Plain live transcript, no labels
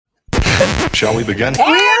Shall we begin?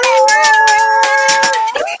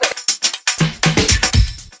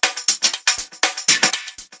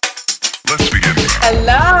 Let's begin.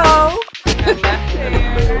 Hello.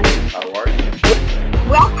 How are you?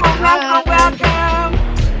 Welcome.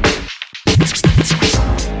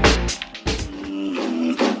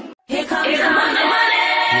 Here comes the money.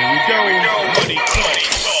 Here we go. Money.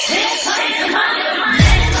 Here comes the money.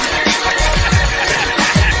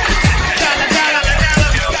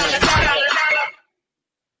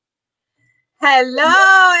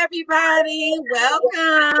 Hello, everybody.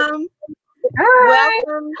 Welcome.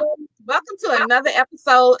 Welcome to another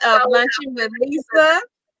episode of Lunching with Lisa.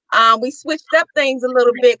 We switched up things a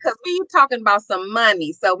little bit because we were talking about some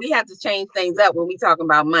money. So we have to change things up when we talking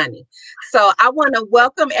about money. So I want to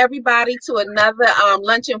welcome everybody to another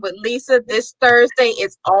Lunching with Lisa. This Thursday,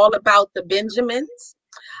 it's all about the Benjamins.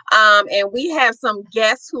 And we have some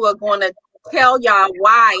guests who are going to tell y'all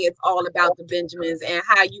why it's all about the Benjamins and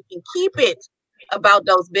how you can keep it about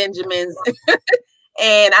those Benjamins.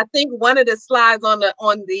 And I think one of the slides on the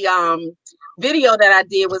video that I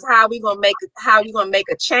did was how you're gonna make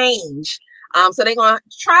a change. So they're gonna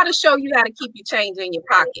try to show you how to keep your change in your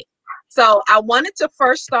pocket. So I wanted to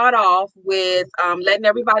first start off with letting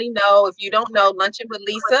everybody know, if you don't know, Lunching with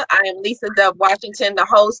Lisa. I am Lisa Dove Washington, the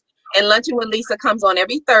host, and Lunching with Lisa comes on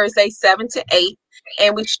every Thursday, 7 to 8,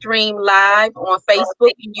 and we stream live on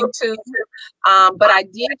Facebook and YouTube. But I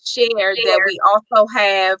did share that we also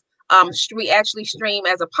have we actually stream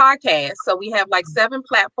as a podcast. So we have like 7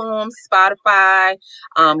 platforms: Spotify,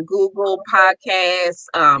 Google Podcasts,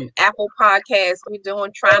 Apple Podcasts.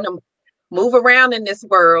 Trying to move around in this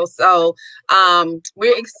world. So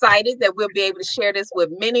we're excited that we'll be able to share this with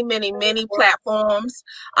many, many, many platforms.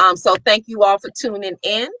 So thank you all for tuning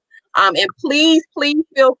in. And please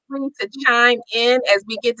feel free to chime in as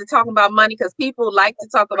we get to talking about money, because people like to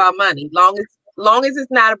talk about money. Long as it's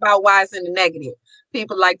not about why it's in the negative.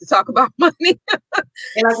 People like to talk about money.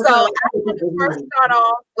 So I want to first start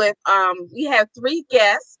off with we have 3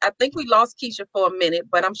 guests. I think we lost Keisha for a minute,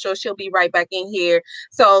 but I'm sure she'll be right back in here.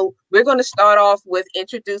 So we're going to start off with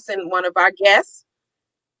introducing one of our guests.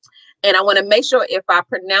 And I want to make sure, if I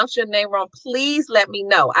pronounce your name wrong, please let me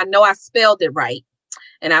know. I know I spelled it right,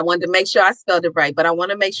 and I wanted to make sure I spelled it right, but I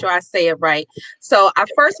want to make sure I say it right. So I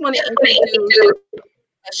first want to introduce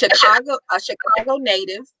a Chicago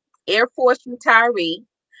native, Air Force retiree,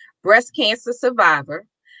 breast cancer survivor,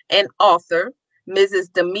 and author,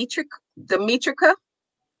 Mrs. Demetrika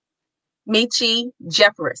Michi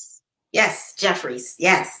Jeffries. Yes, Jeffries.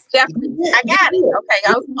 Yes. Jeffries. I got it. Okay,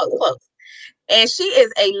 I was close. And she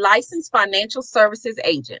is a licensed financial services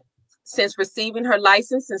agent. Since receiving her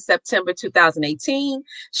license in September 2018,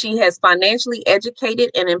 she has financially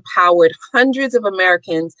educated and empowered hundreds of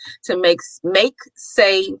Americans to make,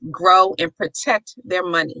 save, grow, and protect their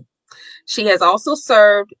money. She has also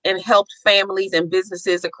served and helped families and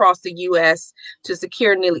businesses across the U.S. to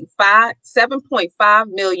secure nearly $7.5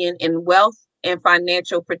 million in wealth and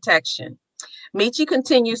financial protection. Michi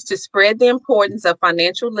continues to spread the importance of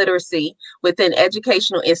financial literacy within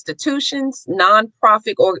educational institutions,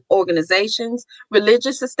 nonprofit organizations,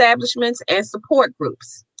 religious establishments, and support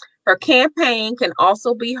groups. Her campaign can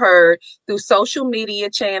also be heard through social media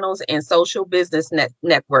channels and social business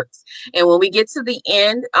networks. And when we get to the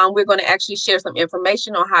end, we're going to actually share some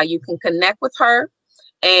information on how you can connect with her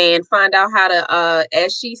and find out how to,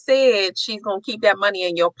 as she said, she's going to keep that money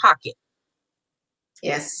in your pocket.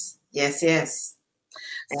 Yes.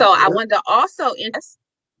 So I wanted to also introduce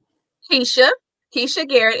Keisha. Keisha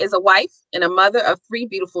Garrett is a wife and a mother of 3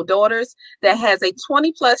 beautiful daughters that has a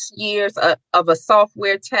 20 plus years of a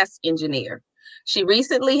software test engineer. She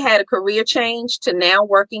recently had a career change to now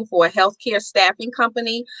working for a healthcare staffing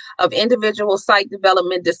company of individual site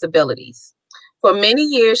development disabilities. For many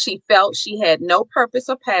years, she felt she had no purpose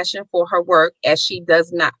or passion for her work, as she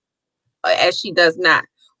does not.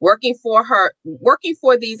 Working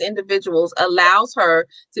for these individuals allows her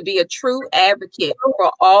to be a true advocate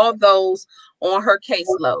for all those on her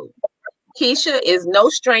caseload. Keisha is no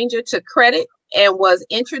stranger to credit and was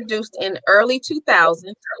introduced in early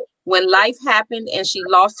 2000s when life happened and she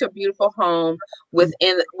lost her beautiful home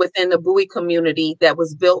within the Bowie community that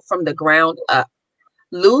was built from the ground up.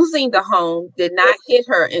 Losing the home did not hit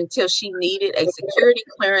her until she needed a security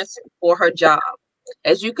clearance for her job.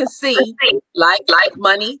 As you can see, like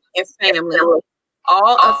money and family,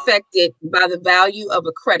 all affected by the value of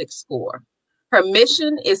a credit score. Her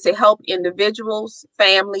mission is to help individuals,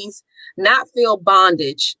 families not feel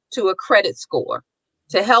bondage to a credit score,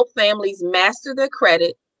 to help families master their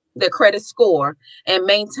credit, their credit score, and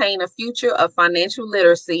maintain a future of financial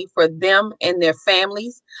literacy for them and their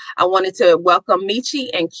families. I wanted to welcome Michi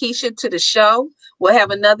and Keisha to the show. We'll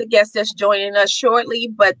have another guest that's joining us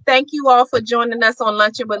shortly, but thank you all for joining us on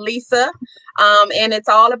Luncheon with Lisa. And it's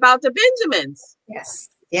all about the Benjamins. Yes.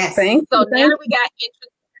 Yes. So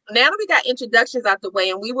now that we got introductions out the way,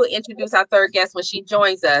 and we will introduce our third guest when she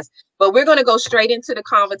joins us. But we're going to go straight into the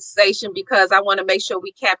conversation because I want to make sure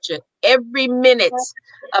we capture every minute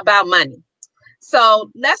about money. So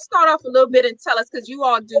let's start off a little bit and tell us, because you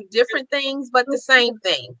all do different things, but the same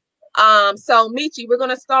thing. So Michi, we're going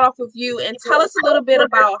to start off with you and tell us a little bit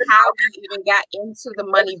about how you even got into the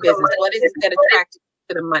money business. What is it that attracted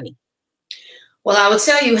you to the money? Well, I will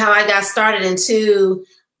tell you how I got started into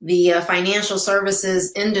the financial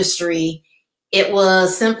services industry. It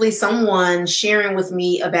was simply someone sharing with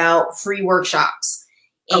me about free workshops.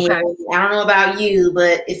 And Okay. I don't know about you,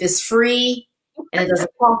 but if it's free and it doesn't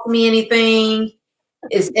cost me anything,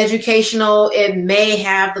 it's educational, it may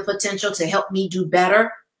have the potential to help me do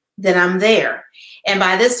better, then I'm there. And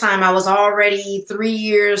by this time, I was already 3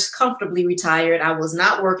 years comfortably retired. I was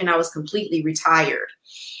not working. I was completely retired.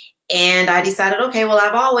 And I decided, okay, well,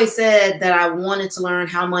 I've always said that I wanted to learn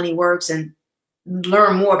how money works and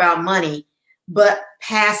learn more about money, but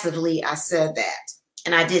passively I said that.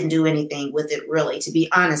 And I didn't do anything with it, really, to be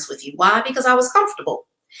honest with you. Why? Because I was comfortable.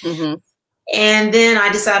 Mm-hmm. And then I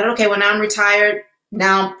decided, okay, when I'm retired,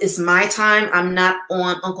 now it's my time. I'm not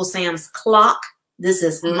on Uncle Sam's clock. This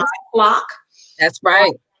is my clock. That's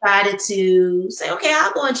right. I decided to say, okay,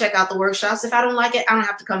 I'll go and check out the workshops. If I don't like it, I don't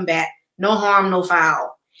have to come back. No harm, no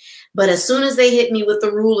foul. But as soon as they hit me with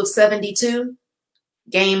the rule of 72,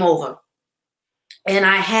 game over. And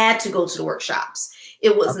I had to go to the workshops.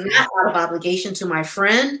 It was not out of obligation to my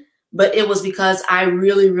friend, but it was because I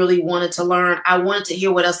really, really wanted to learn. I wanted to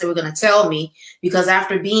hear what else they were going to tell me, because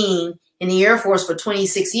after being in the Air Force for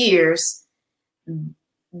 26 years,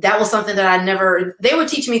 that was something that they were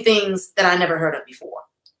teaching me things that I never heard of before.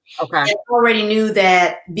 Okay. And I already knew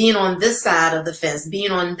that being on this side of the fence,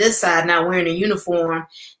 being on this side, not wearing a uniform,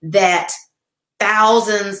 that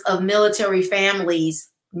thousands of military families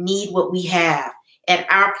need what we have. And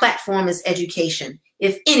our platform is education.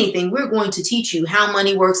 If anything, we're going to teach you how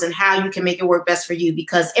money works and how you can make it work best for you,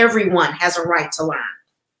 because everyone has a right to learn.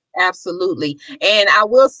 Absolutely. And I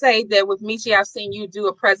will say that with Michi, I've seen you do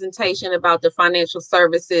a presentation about the financial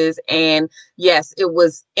services. And yes, it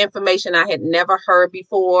was information I had never heard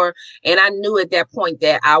before. And I knew at that point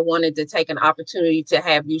that I wanted to take an opportunity to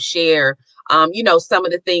have you share, some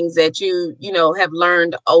of the things that you have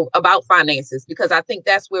learned about finances, because I think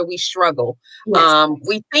that's where we struggle. Yes.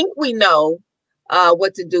 We think we know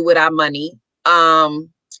what to do with our money.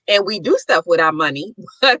 And we do stuff with our money,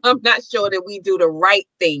 but I'm not sure that we do the right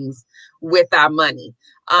things with our money,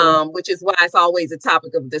 which is why it's always a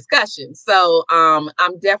topic of discussion. So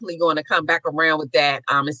I'm definitely going to come back around with that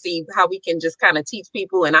and see how we can just kind of teach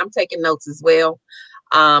people. And I'm taking notes as well,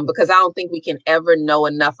 because I don't think we can ever know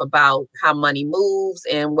enough about how money moves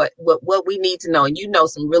and what we need to know. And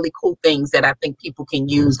some really cool things that I think people can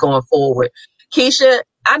use going forward. Keisha,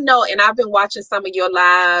 I know, and I've been watching some of your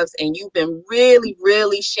lives, and you've been really,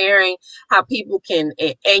 really sharing how people can,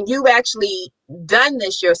 and you've actually done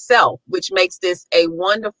this yourself, which makes this a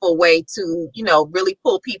wonderful way to, really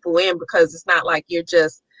pull people in, because it's not like you're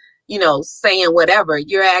just, saying whatever.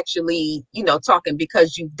 You're actually, talking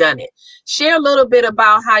because you've done it. Share a little bit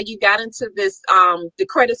about how you got into this, the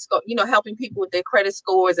credit score, helping people with their credit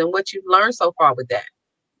scores and what you've learned so far with that.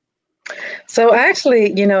 So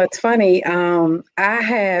actually, it's funny. I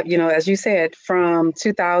have, as you said, from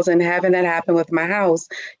 2000, having that happen with my house,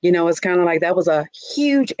 it's kind of like that was a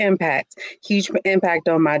huge impact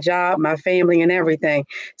on my job, my family, and everything.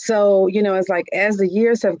 So, it's like as the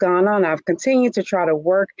years have gone on, I've continued to try to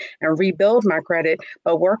work and rebuild my credit.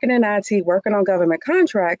 But working in IT, working on government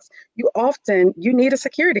contracts, you need a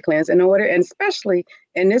security clearance in order, and especially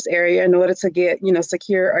in this area, in order to get,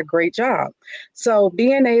 secure a great job. So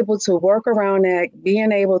being able to work around that,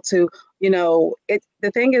 being able to,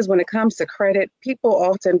 the thing is, when it comes to credit, people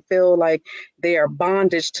often feel like they are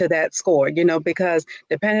bondage to that score, because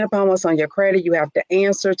depending upon what's on your credit, you have to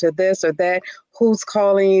answer to this or that, who's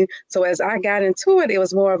calling. So as I got into it, it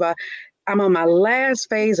was more of I'm on my last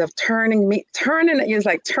phase of turning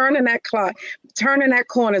that clock, turning that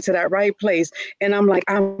corner to that right place. And I'm like,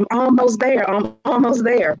 I'm almost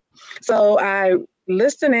there. So I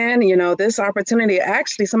listened in, this opportunity.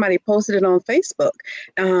 Actually, somebody posted it on Facebook.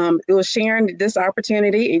 It was sharing this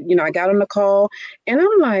opportunity. I got on the call, and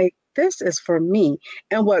I'm like, this is for me.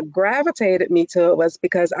 And what gravitated me to it was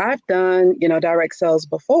because I've done, direct sales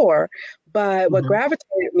before, but what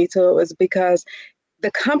gravitated me to it was because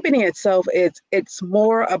the company itself it's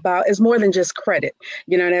more than just credit.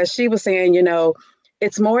 And as she was saying,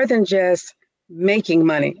 it's more than just making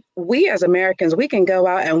money. We as Americans, we can go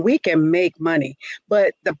out and we can make money,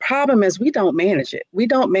 but the problem is we don't manage it. We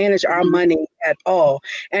don't manage our money at all.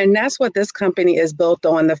 And that's what this company is built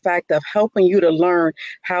on, the fact of helping you to learn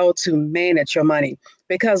how to manage your money.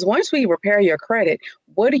 Because once we repair your credit,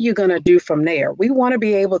 what are you going to do from there? We want to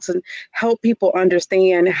be able to help people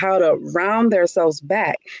understand how to round themselves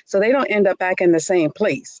back so they don't end up back in the same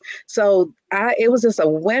place. So it was just a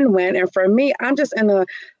win-win. And for me,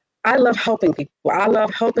 I love helping people. I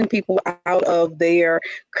love helping people out of their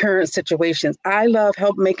current situations. I love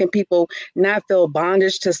making people not feel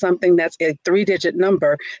bondage to something that's a 3-digit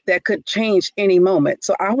number that could change any moment.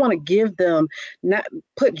 So I want to give them, not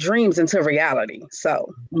put dreams into reality.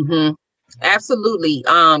 So. Absolutely.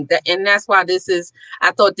 And that's why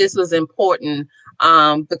I thought this was important.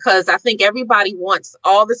 Because I think everybody wants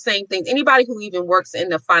all the same things. Anybody who even works in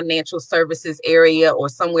the financial services area or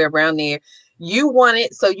somewhere around there, you want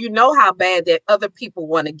it, so you know how bad that other people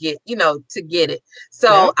want to get, to get it.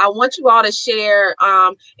 So I want you all to share,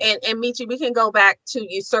 and Michi, we can go back to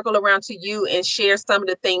you, circle around to you and share some of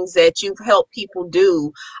the things that you've helped people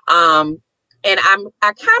do. And I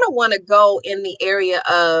kind of want to go in the area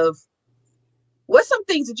of what's some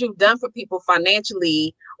things that you've done for people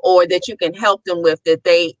financially or that you can help them with, that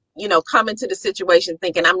they, come into the situation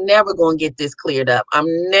thinking, I'm never going to get this cleared up. I'm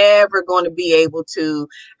never going to be able to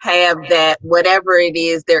have that, whatever it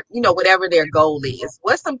is, whatever their goal is.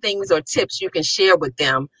 What's some things or tips you can share with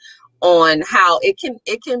them on how it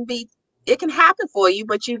can happen for you,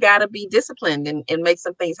 but you got to be disciplined and make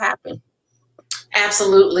some things happen?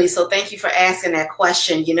 Absolutely. So thank you for asking that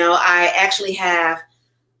question. I actually have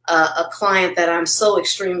a client that I'm so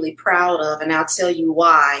extremely proud of, and I'll tell you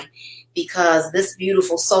why. Because this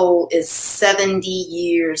beautiful soul is 70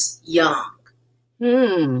 years young.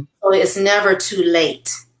 So it's never too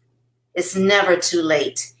late. It's never too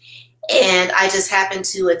late. And I just happened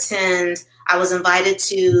to attend, I was invited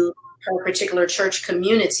to her particular church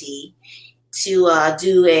community to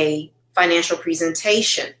do a financial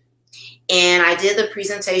presentation. And I did the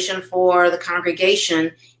presentation for the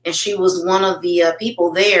congregation, and she was one of the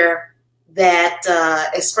people there that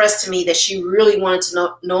expressed to me that she really wanted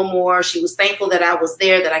to know more. She was thankful that I was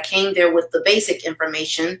there, that I came there with the basic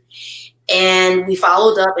information. And we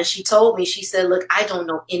followed up, and she told me, she said, look, I don't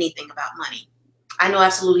know anything about money. I know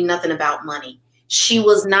absolutely nothing about money. She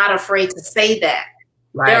was not afraid to say that.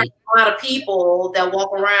 Right. There are a lot of people that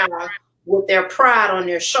walk around with their pride on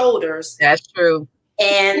their shoulders. That's true.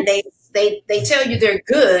 And they tell you they're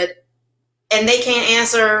good, and they can't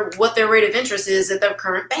answer what their rate of interest is at their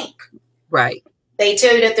current bank. Right. They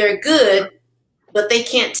tell you that they're good, but they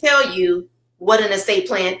can't tell you what an estate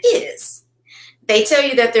plan is. They tell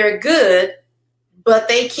you that they're good, but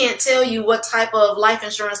they can't tell you what type of life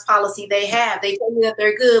insurance policy they have. They tell you that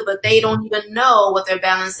they're good, but they don't even know what their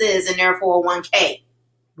balance is in their 401k.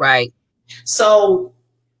 Right. So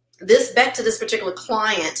back to this particular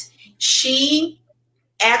client, she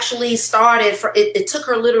actually started it took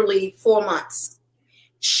her literally 4 months.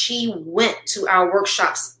 She went to our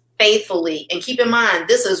workshops faithfully. And keep in mind,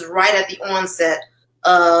 this is right at the onset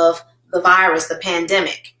of the virus, the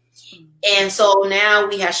pandemic. And so now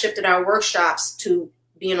we have shifted our workshops to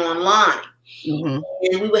being online.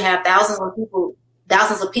 And we would have thousands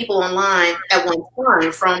of people online at one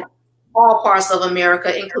time from all parts of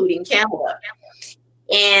America, including Canada.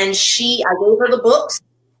 And I gave her the books,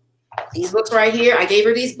 these books right here. I gave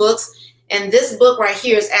her these books. And this book right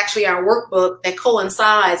here is actually our workbook that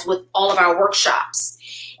coincides with all of our workshops.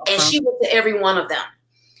 And she went to every one of them.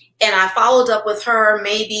 And I followed up with her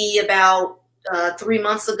maybe about 3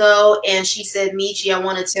 months ago. And she said, Michi, I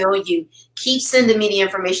want to tell you, keep sending me the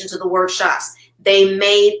information to the workshops. They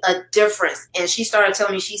made a difference. And she started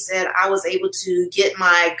telling me, she said, I was able to get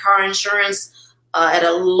my car insurance at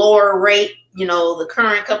a lower rate. The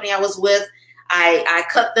current company I was with, I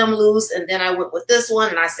cut them loose. And then I went with this one,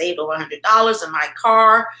 and I saved over $100 in my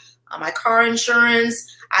car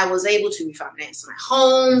insurance. I was able to refinance my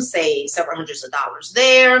home, save several hundreds of dollars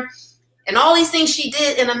there. And all these things she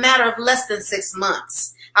did in a matter of less than 6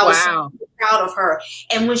 months. I was so proud of her.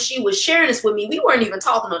 And when she was sharing this with me, we weren't even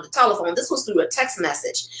talking on the telephone. This was through a text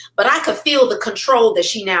message. But I could feel the control that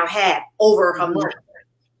she now had over her money.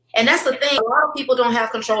 And that's the thing. A lot of people don't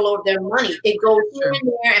have control over their money. It goes here and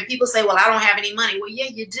there, and people say, well, I don't have any money. Well, yeah,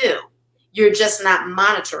 you do. You're just not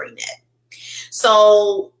monitoring it.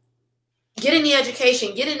 So getting the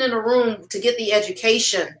education, getting in a room to get the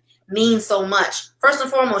education means so much. First and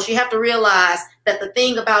foremost, you have to realize that the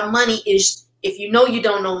thing about money is, if you know, you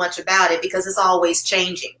don't know much about it, because it's always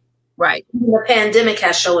changing. Right. The pandemic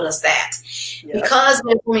has showed us that. Yep. Because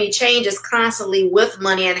there's so many changes constantly with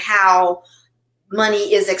money and how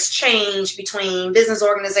money is exchanged between business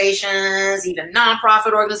organizations, even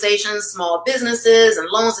nonprofit organizations, small businesses, and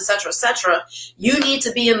loans, et cetera, you need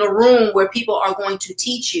to be in the room where people are going to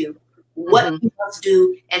teach you what you must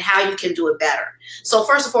do and how you can do it better. So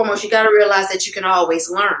first and foremost, you got to realize that you can always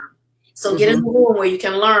learn. So get in the room where you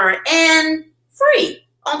can learn, and free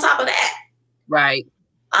on top of that. Right.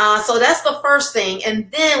 So that's the first thing. And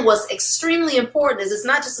then what's extremely important is it's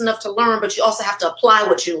not just enough to learn, but you also have to apply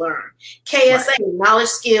what you learn. KSA, right. Knowledge,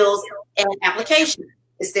 skills, and application.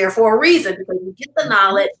 It's there for a reason, because you get the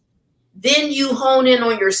knowledge, then you hone in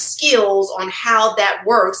on your skills on how that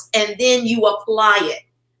works, and then you apply it.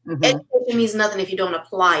 Education means nothing if you don't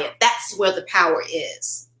apply it. That's where the power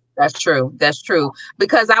is. That's true. That's true.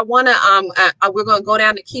 Because I want to, we're going to go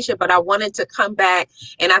down to Keisha, but I wanted to come back.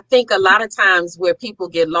 And I think a lot of times where people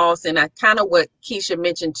get lost, and I kind of what Keisha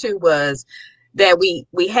mentioned too, was that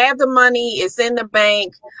we have the money, it's in the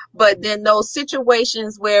bank, but then those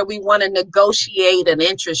situations where we want to negotiate an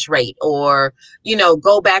interest rate, or, you know,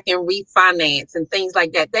 go back and refinance and things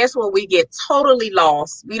like that. That's where we get totally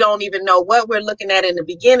lost. We don't even know what we're looking at in the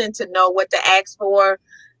beginning to know what to ask for,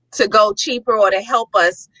 to go cheaper or to help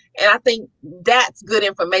us. And I think that's good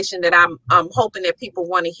information that I'm hoping that people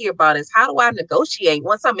want to hear about, is how do I negotiate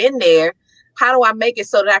once I'm in there? How do I make it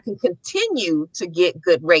so that I can continue to get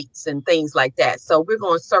good rates and things like that? So we're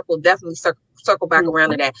going to definitely circle back around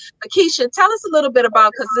to that. But Keisha, tell us a little bit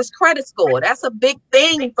about, because this credit score, that's a big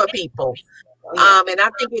thing for people. And I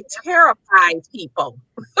think it terrifies people.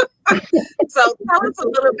 So tell us a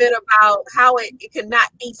little bit about how it cannot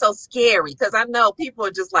be so scary, because I know people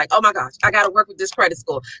are just like, oh my gosh, I got to work with this credit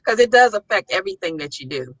score, because it does affect everything that you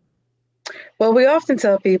do. Well, we often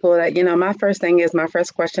tell people that, you know, my first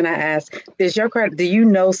question I ask is, your credit, do you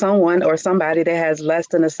know someone or somebody that has less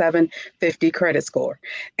than a 750 credit score?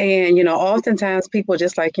 And, you know, oftentimes people,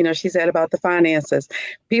 just like, you know, she said about the finances,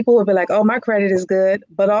 people will be like, oh, my credit is good.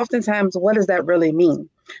 But oftentimes, what does that really mean?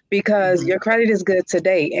 Because your credit is good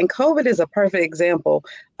today. And COVID is a perfect example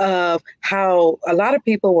of how a lot of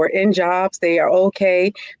people were in jobs, they are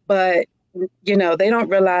okay, but you know, they don't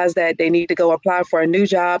realize that they need to go apply for a new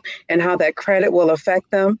job and how that credit will affect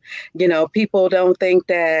them. You know, people don't think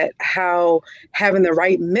that how having the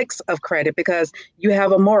right mix of credit, because you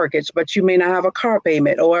have a mortgage, but you may not have a car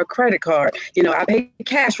payment or a credit card. You know, I pay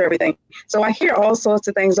cash for everything. So I hear all sorts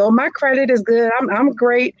of things. Oh, my credit is good. I'm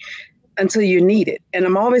great, until you need it. And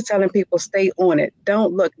I'm always telling people, stay on it.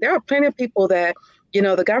 Don't look. There are plenty of people that, you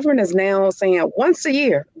know, the government is now saying once a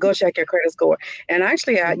year, go check your credit score. And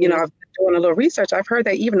actually, you know, I've been doing a little research. I've heard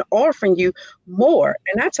they even offering you more.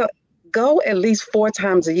 And that's go at least 4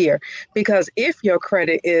 times a year, because if your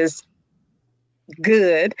credit is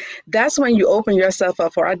good, that's when you open yourself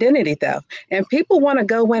up for identity theft. And people want to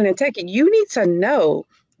go in and take it. You need to know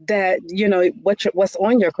that, you know, what's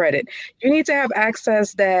on your credit. You need to have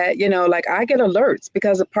access that, you know, like I get alerts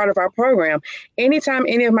because of part of our program. Anytime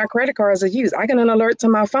any of my credit cards are used, I get an alert to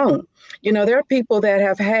my phone. You know, there are people that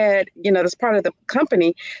have had, you know, that's part of the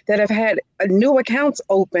company that have had new accounts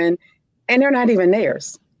open and they're not even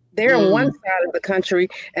theirs. They're on one side of the country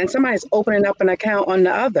and somebody's opening up an account on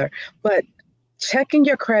the other. But checking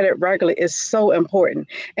your credit regularly is so important.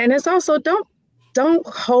 And it's also, don't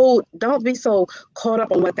be so caught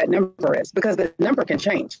up on what that number is, because the number can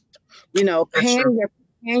change. You know, paying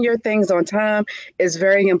your things on time is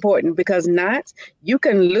very important, because you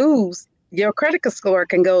can lose, your credit score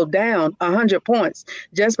can go down 100 points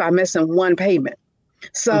just by missing one payment.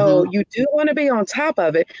 So you do want to be on top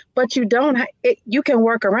of it, but you you can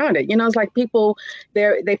work around it. You know, it's like people,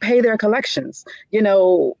 they pay their collections. You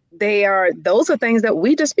know, those are things that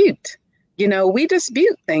we dispute. You know, we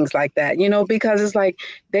dispute things like that, you know, because it's like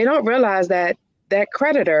they don't realize that that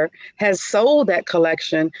creditor has sold that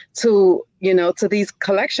collection to, you know, to these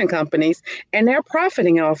collection companies, and they're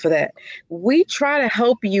profiting off of that. We try to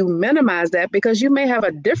help you minimize that, because you may have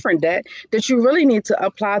a different debt that you really need to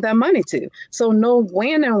apply that money to. So know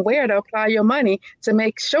when and where to apply your money to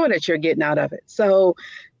make sure that you're getting out of it. So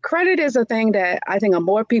credit is a thing that I think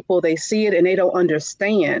more people, they see it and they don't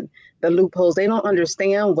understand the loopholes. They don't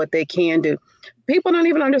understand what they can do. People don't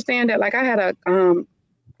even understand that. Like I had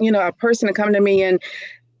a person to come to me, and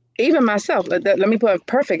even myself, let me put a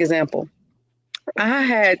perfect example. I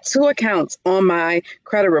had 2 accounts on my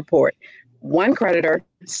credit report. One creditor,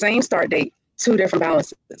 same start date, two different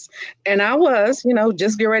balances. And I was,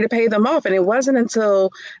 just get ready to pay them off. And it wasn't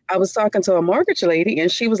until I was talking to a mortgage lady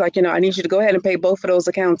and she was like, I need you to go ahead and pay both of those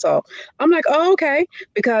accounts off. I'm like, oh, okay.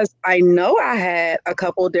 Because I know I had a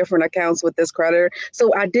couple of different accounts with this creditor.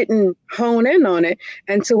 So I didn't hone in on it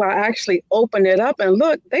until I actually opened it up and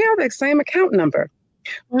look, they have the same account number.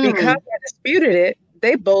 Because I disputed it,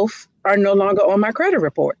 they both are no longer on my credit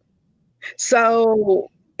report. So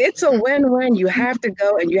it's a win-win. You have to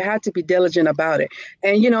go and you have to be diligent about it.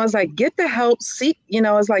 And, it's like, get the help, seek,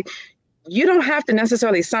 it's like, you don't have to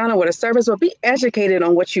necessarily sign on with a service, but be educated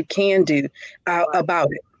on what you can do about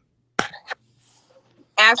it.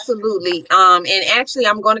 Absolutely. And actually,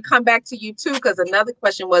 I'm going to come back to you too, because another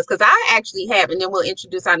question was, because I actually have, and then we'll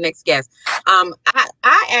introduce our next guest.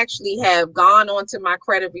 I actually have gone onto my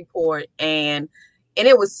credit report and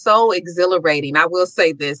it was so exhilarating. I will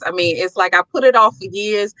say this. I mean, it's like I put it off for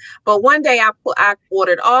years, but one day I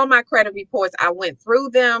ordered all my credit reports. I went through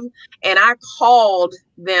them and I called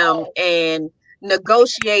them and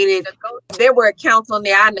negotiated. There were accounts on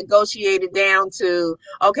there. I negotiated down to,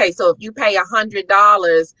 okay, so if you pay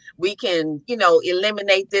 $100, we can,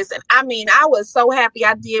 eliminate this. And I mean, I was so happy.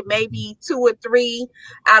 I did maybe 2 or 3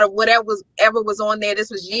 out of whatever was on there. This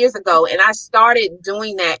was years ago. And I started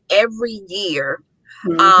doing that every year.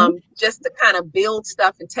 Just to kind of build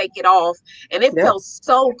stuff and take it off. And it felt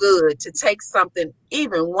so good to take something,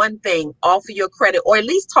 even one thing off of your credit, or at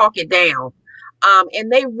least talk it down.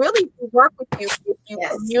 And they really work with you if you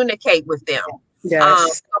communicate with them.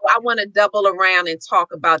 Yes. So I want to double around and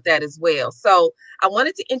talk about that as well. So I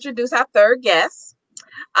wanted to introduce our third guest.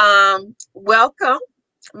 Welcome,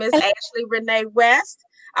 Miss Ashley Renee West.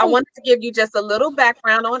 I wanted to give you just a little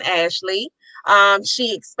background on Ashley.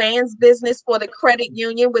 She expands business for the credit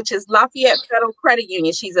union, which is Lafayette Federal Credit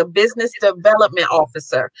Union. She's a business development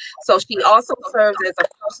officer. So she also serves as a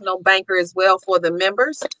personal banker as well for the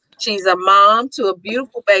members. She's a mom to a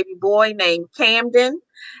beautiful baby boy named Camden,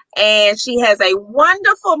 and she has a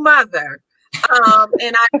wonderful mother.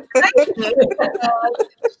 And I say this because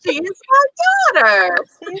she is my daughter.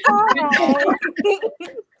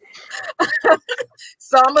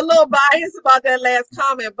 So I'm a little biased about that last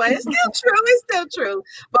comment, but it's still true. It's still true.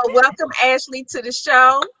 But welcome, Ashley, to the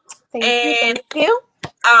show. Thank you.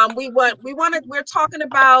 We're talking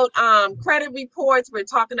about credit reports. We're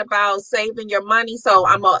talking about saving your money. So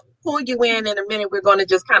I'm gonna pull you in a minute. We're going to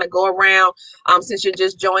just kind of go around since you're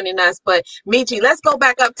just joining us. But Michi, let's go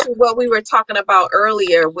back up to what we were talking about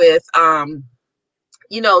earlier with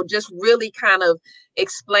just really kind of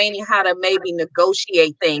explaining how to maybe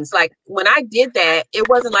negotiate things. Like when I did that, it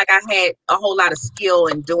wasn't like I had a whole lot of skill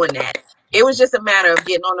in doing that. It was just a matter of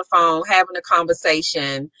getting on the phone, having a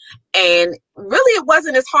conversation. And really, it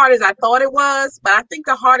wasn't as hard as I thought it was. But I think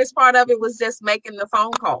the hardest part of it was just making the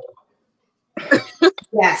phone call.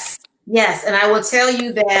 Yes. And I will tell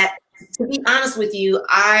you that, to be honest with you,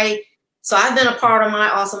 I've been a part of my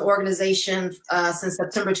awesome organization since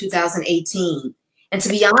September 2018. And to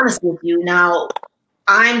be honest with you, now,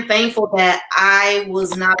 I'm thankful that I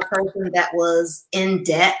was not a person that was in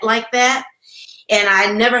debt like that. And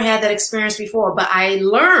I never had that experience before, but I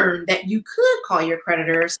learned that you could call your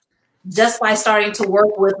creditors just by starting to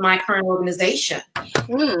work with my current organization.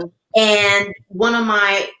 And one of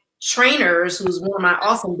my trainers, who's one of my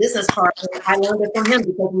awesome business partners, I learned it from him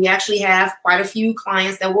because we actually have quite a few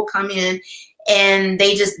clients that will come in and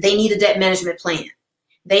they need a debt management plan.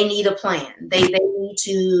 They need a plan. They need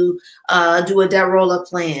to do a debt roll-up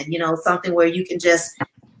plan, something where you can just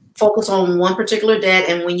focus on one particular debt.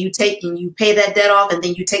 And when you pay that debt off, and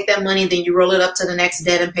then you take that money and then you roll it up to the next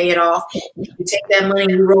debt and pay it off. You take that money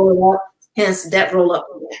and you roll it up, hence debt roll-up.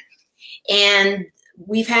 And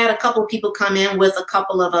we've had a couple of people come in with a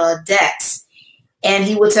couple of debts, and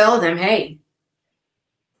he would tell them, hey,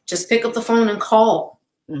 just pick up the phone and call.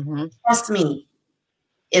 Trust me.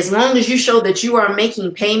 As long as you show that you are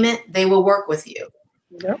making payment, they will work with you.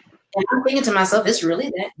 Yep. And I'm thinking to myself, it's really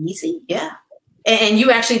that easy? Yeah. And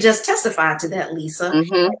you actually just testified to that, Lisa,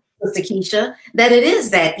 Mr. Keisha, that it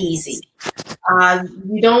is that easy.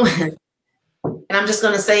 You don't, and I'm just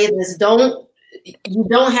going to say this, you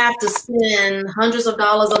don't have to spend hundreds of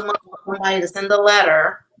dollars a month for somebody to send a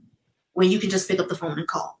letter when you can just pick up the phone and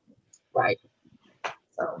call. Right.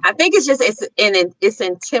 I think it's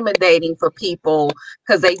intimidating for people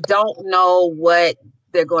because they don't know what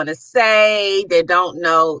they're going to say. They don't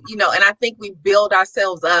know, and I think we build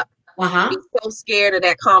ourselves up. We're so scared of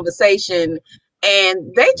that conversation,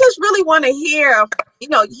 and they just really want to hear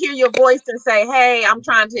your voice and say, hey, I'm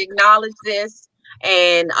trying to acknowledge this.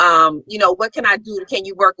 and you know, what can I do? Can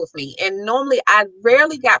you work with me? And normally I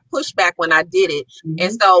rarely got pushback when I did it.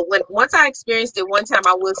 And so once I experienced it one time,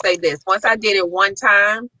 I will say this: once I did it one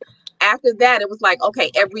time, after that, it was like,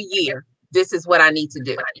 okay, every year, this is what I need to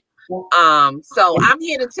do. So I'm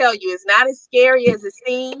here to tell you, it's not as scary as it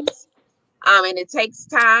seems, and it takes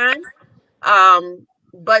time,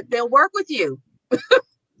 but they'll work with you.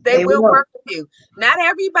 They will work with you. Not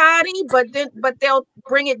everybody, but they'll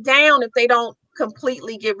bring it down if they don't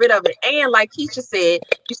completely get rid of it. And like Keisha said,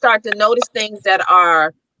 you start to notice things that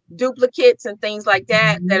are duplicates and things like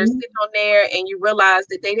that that are sitting on there, and you realize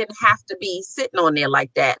that they didn't have to be sitting on there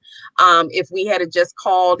like that. If we had just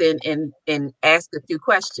called and asked a few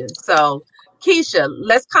questions. So Keisha,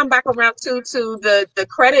 let's come back around to the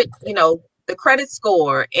credit, you know, the credit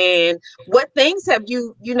score, and what things have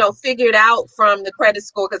you figured out from the credit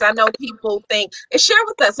score? Because I know people think, and share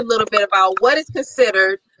with us a little bit about what is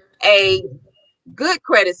considered a good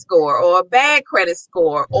credit score or a bad credit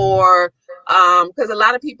score, or because a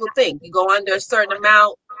lot of people think you go under a certain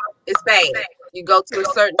amount, it's bad. You go to a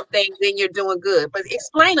certain thing, then you're doing good. But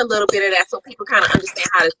explain a little bit of that so people kind of understand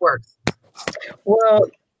how this works. Well,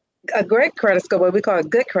 a great credit score, what we call a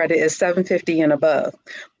good credit, is 750 and above.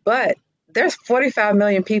 But there's 45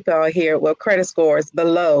 million people out here with credit scores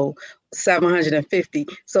below 750.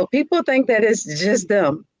 So people think that it's just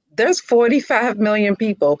them. There's 45 million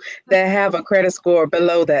people that have a credit score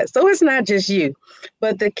below that. So it's not just you.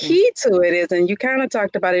 But the key to it is, and you kind of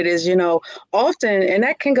talked about it, is, often, and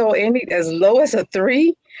that can go as low as a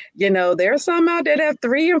 3. There are some out there that have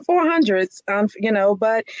 3 and 400s,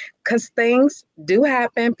 but because things do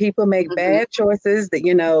happen, people make bad choices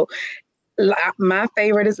that, my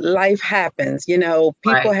favorite is life happens.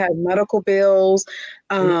 People have medical bills,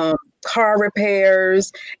 car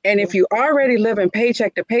repairs. And if you already living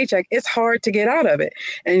paycheck to paycheck, it's hard to get out of it.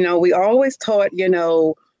 And, we always taught,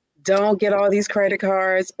 don't get all these credit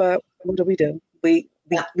cards. But what do? We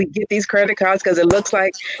get these credit cards because it looks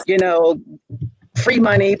like, free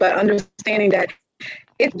money, but understanding that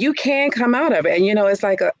you can come out of it. And,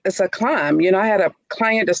 it's a climb. I had a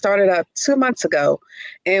client that started up 2 months ago,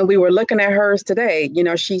 and we were looking at hers today.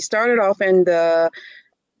 She started off in the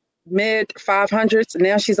mid 500s.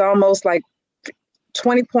 Now she's almost like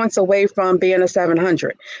 20 points away from being a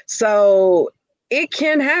 700. So it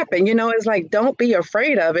can happen. It's like, don't be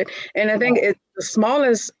afraid of it. And I think it's the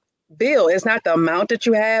smallest bill. It's not the amount that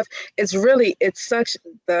you have.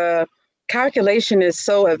 The calculation is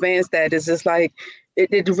so advanced that it's just like,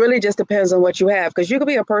 it really just depends on what you have, because you could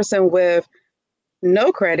be a person with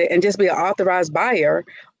no credit and just be an authorized buyer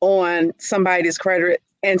on somebody's credit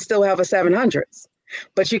and still have a 700s.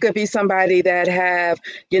 But you could be somebody that have,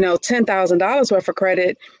 $10,000 worth of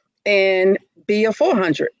credit and be a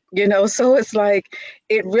 400, so it's like,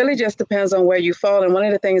 it really just depends on where you fall. And one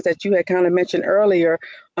of the things that you had kind of mentioned earlier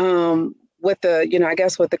with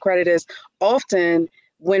the credit is, often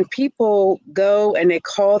when people go and they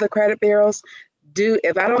call the credit bureaus,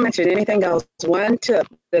 if I don't mention anything else, one tip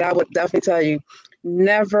that I would definitely tell you: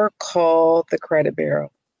 never call the credit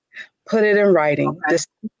bureau. Put it in writing. Okay. Just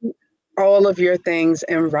all of your things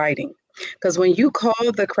in writing. Because when you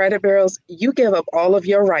call the credit bureaus, you give up all of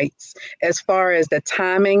your rights as far as the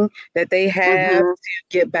timing that they have to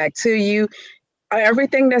get back to you.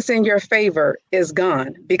 Everything that's in your favor is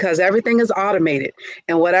gone, because everything is automated,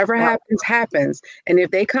 and whatever happens. And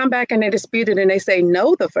if they come back and they dispute it and they say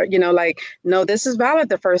no, no, this is valid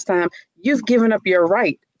the first time, you've given up your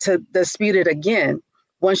right to dispute it again.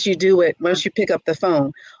 Once you pick up the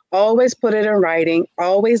phone, always put it in writing,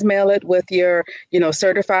 always mail it with your,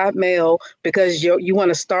 certified mail, because you want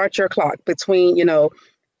to start your clock between,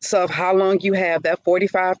 so how long you have that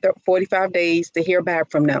 45 days to hear back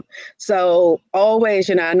from them. So always,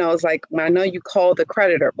 I know it's like, I know you call the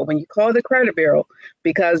creditor, but when you call the credit bureau,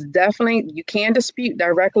 because definitely you can dispute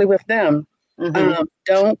directly with them,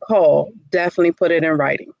 don't call, definitely put it in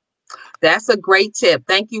writing. That's a great tip.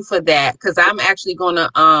 Thank you for that. Because I'm actually going to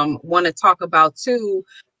want to talk about too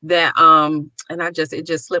that, and it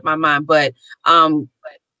just slipped my mind, but I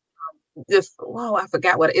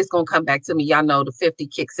forgot what it's going to come back to me. Y'all know the 50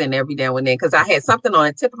 kicks in every now and then, because I had something on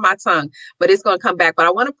the tip of my tongue, but it's going to come back. But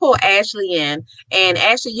I want to pull Ashley in, and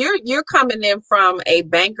Ashley, you're coming in from a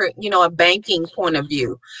banker, a banking point of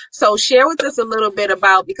view. So share with us a little bit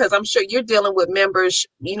about, because I'm sure you're dealing with members,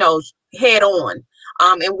 head on.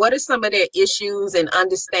 and what are some of their issues in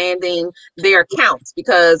understanding their accounts?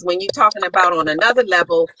 Because when you're talking about on another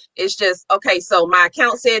level, it's just, okay, so my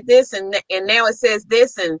account said this and now it says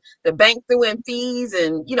this, and the bank threw in fees,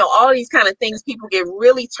 and all these kind of things. People get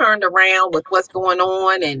really turned around with what's going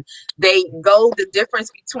on, and they go the difference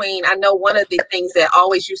between, I know one of the things that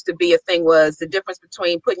always used to be a thing was the difference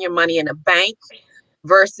between putting your money in a bank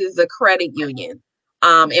versus a credit union.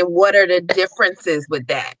 And what are the differences with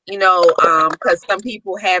that? Because some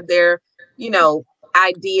people have their,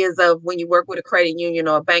 ideas of when you work with a credit union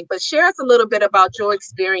or a bank. But share us a little bit about your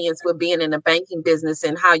experience with being in the banking business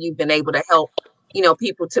and how you've been able to help,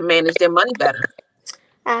 people to manage their money better.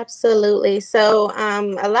 Absolutely. So,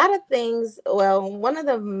 a lot of things, well, one of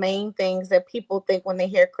the main things that people think when they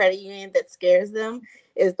hear credit union that scares them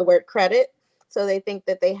is the word credit. So they think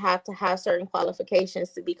that they have to have certain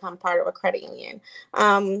qualifications to become part of a credit union.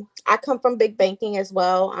 I come from big banking as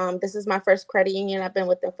well. This is my first credit union. I've been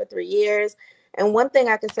with them for 3 years. And one thing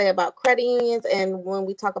I can say about credit unions, and when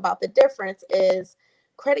we talk about the difference, is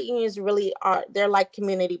credit unions really are, they're like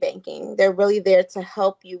community banking. They're really there to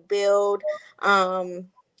help you build.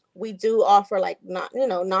 We do offer like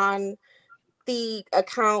non-fee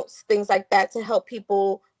accounts, things like that, to help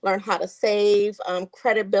people learn how to save,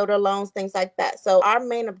 credit builder loans, things like that. So our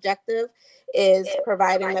main objective is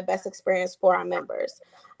providing the best experience for our members.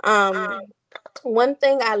 One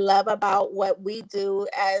thing I love about what we do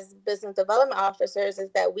as business development officers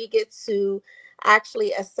is that we get to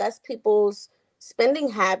actually assess people's spending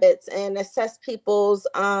habits and assess people's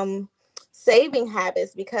saving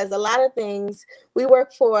habits, because a lot of things, we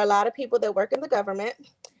work for a lot of people that work in the government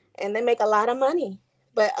and they make a lot of money,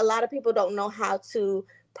 but a lot of people don't know how to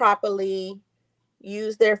properly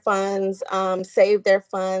use their funds, save their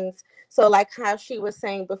funds. So like how she was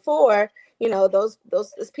saying before, those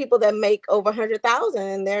people that make over 100,000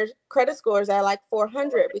 and their credit scores are like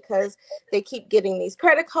 400 because they keep getting these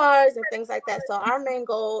credit cards and things like that. So our main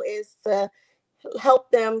goal is to help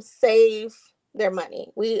them save their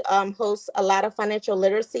money. We host a lot of financial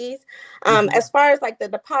literacies. As far as like the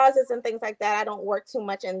deposits and things like that, I don't work too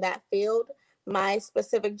much in that field. My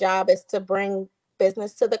specific job is to bring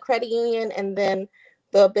business to the credit union, and then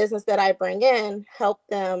the business that I bring in, help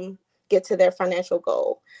them get to their financial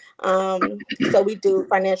goal. So we do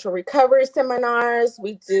financial recovery seminars.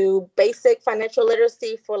 We do basic financial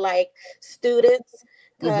literacy for like students,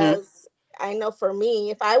 because I know for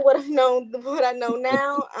me, if I would have known what I know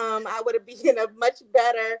now, I would have been in a much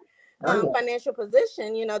better financial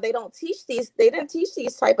position. They didn't teach these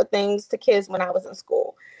type of things to kids when I was in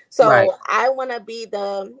school. So right. I want to be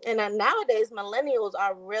and nowadays millennials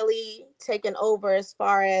are really taking over as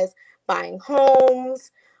far as buying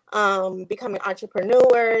homes, becoming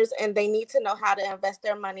entrepreneurs, and they need to know how to invest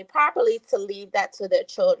their money properly to leave that to their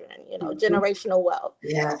children, generational wealth.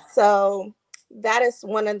 Yeah. So that is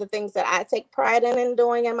one of the things that I take pride in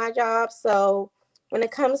doing in my job. So when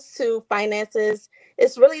it comes to finances,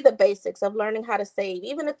 it's really the basics of learning how to save.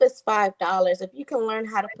 Even if it's $5, if you can learn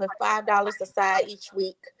how to put $5 aside each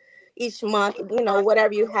week, each month,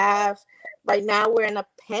 whatever you have. Right now we're in a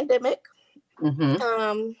pandemic.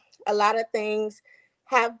 A lot of things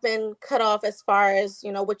have been cut off as far as,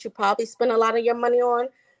 what you probably spend a lot of your money on.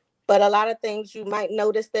 But a lot of things you might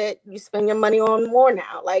notice that you spend your money on more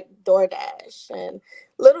now, like DoorDash and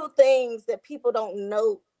little things that people don't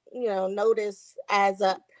notice adds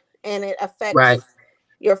up, and it affects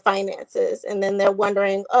your finances. And then they're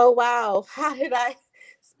wondering, oh, wow, how did I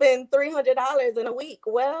spend $300 in a week?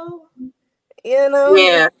 Well,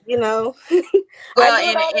 Yeah. Well, I do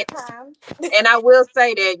it all the time. And I will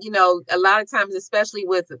say that, a lot of times, especially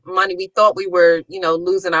with money, we thought we were,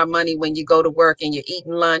 losing our money when you go to work and you're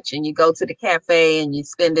eating lunch and you go to the cafe and you're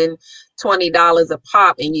spending $20 a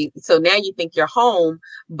pop, and so now you think you're home.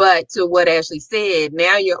 But to what Ashley said,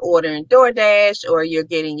 now you're ordering DoorDash or you're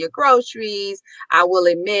getting your groceries. I will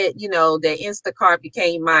admit, that Instacart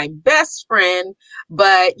became my best friend.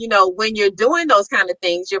 But, when you're doing those kind of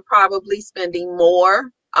things, you're probably spending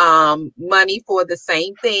more money for the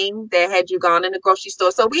same thing that had you gone in the grocery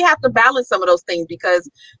store. So we have to balance some of those things because,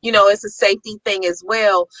 it's a safety thing as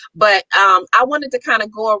well. But I wanted to kind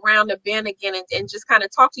of go around the bend again and just kind of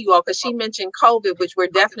talk to you all, because she mentioned COVID, which we're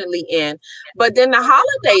definitely in. But then the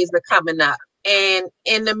holidays are coming up. And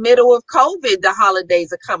in the middle of COVID, the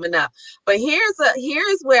holidays are coming up. But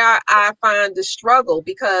here's where I find the struggle,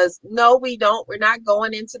 because no, we're not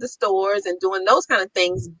going into the stores and doing those kind of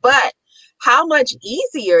things. But how much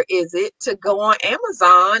easier is it to go on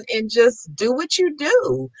Amazon and just do what you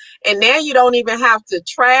do? And now you don't even have to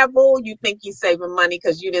travel. You think you're saving money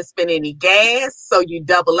because you didn't spend any gas, so you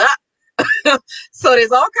double up. So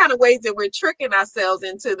there's all kind of ways that we're tricking ourselves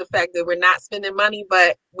into the fact that we're not spending money,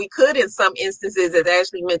 but we could, in some instances, as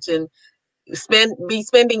Ashley mentioned, be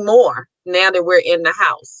spending more now that we're in the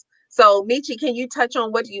house. So Michi, can you touch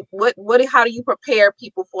on how do you prepare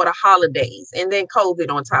people for the holidays and then COVID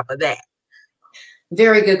on top of that?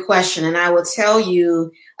 Very good question. And I will tell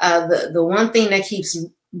you, the one thing that keeps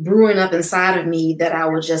brewing up inside of me that I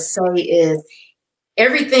would just say is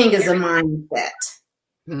everything is a mindset.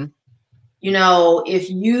 Mm-hmm. You know, if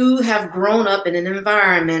you have grown up in an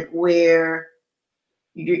environment where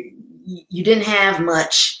you didn't have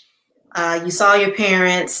much, you saw your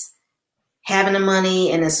parents having the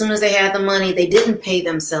money, and as soon as they had the money, they didn't pay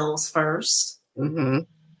themselves first. Mm-hmm.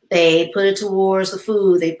 They put it towards the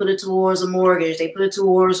food. They put it towards a mortgage. They put it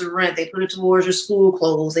towards the rent. They put it towards your school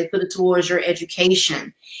clothes. They put it towards your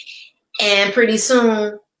education. And pretty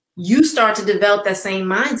soon you start to develop that same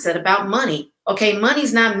mindset about money. Okay,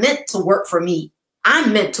 money's not meant to work for me.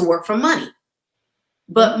 I'm meant to work for money.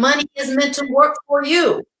 But money is meant to work for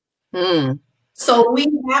you. Mm. So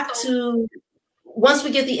we have to, once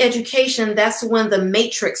we get the education, that's when the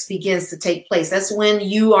matrix begins to take place. That's when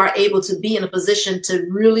you are able to be in a position to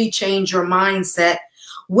really change your mindset,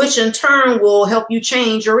 which in turn will help you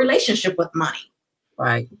change your relationship with money.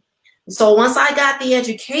 Right. So once I got the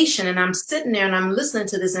education and I'm sitting there and I'm listening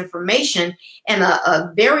to this information, and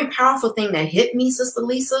a very powerful thing that hit me, Sister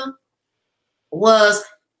Lisa, was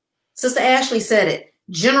Sister Ashley said it.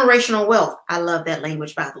 Generational wealth. I love that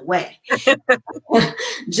language, by the way.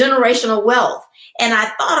 Generational wealth. And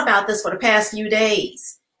I thought about this for the past few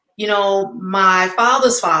days. You know, my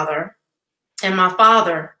father's father and my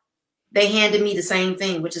father, they handed me the same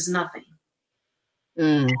thing, which is nothing.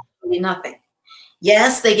 Absolutely nothing.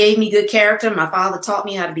 Yes, they gave me good character. My father taught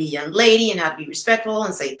me how to be a young lady and how to be respectful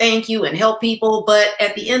and say thank you and help people. But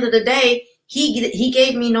at the end of the day, he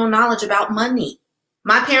gave me no knowledge about money.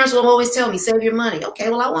 My parents will always tell me, save your money. Okay,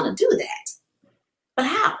 well, I want to do that. But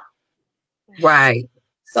how? Right.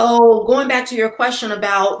 So going back to your question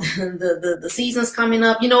about the seasons coming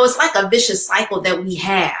up, you know, it's like a vicious cycle that we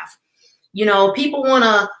have. You know, people want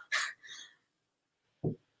to,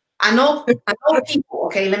 I know people,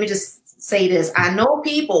 okay, let me just say this. I know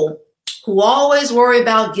people who always worry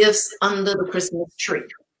about gifts under the Christmas tree,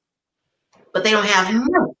 but they don't have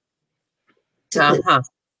money to put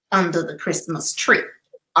under the Christmas tree.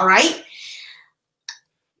 All right.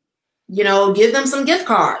 You know, give them some gift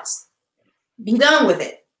cards. Be done with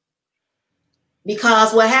it.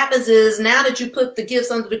 Because what happens is now that you put the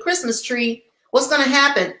gifts under the Christmas tree, what's going to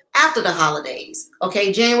happen after the holidays?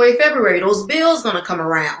 Okay, January, February, those bills going to come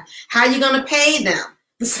around. How are you going to pay them?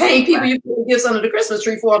 The same people you put the gifts under the Christmas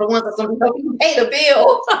tree for are the ones that's going to help you pay the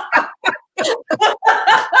bill.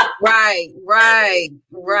 Right.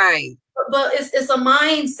 But it's a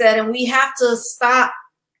mindset, and we have to stop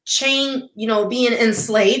being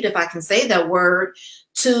enslaved, if I can say that word,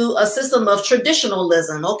 to a system of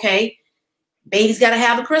traditionalism. Okay, baby's got to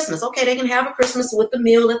have a Christmas. Okay, they can have a Christmas with the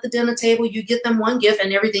meal at the dinner table. You get them one gift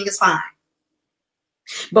and everything is fine.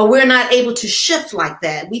 But we're not able to shift like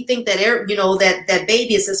that. We think that, that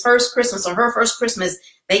baby is his first Christmas or her first Christmas.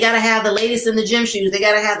 They got to have the latest in the gym shoes. They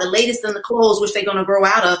got to have the latest in the clothes, which they're going to grow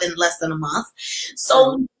out of in less than a month.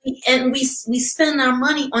 So, and we spend our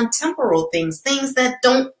money on temporal things that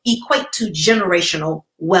don't equate to generational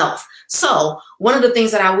wealth. So one of the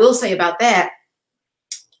things that I will say about that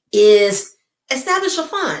is establish a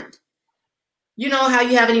fund. You know how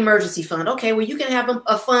you have an emergency fund. Okay, well, you can have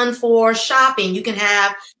a fund for shopping. You can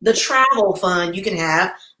have the travel fund. You can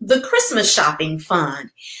have the Christmas shopping fund.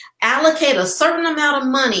 Allocate a certain amount of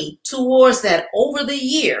money towards that over the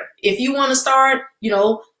year. If you want to start,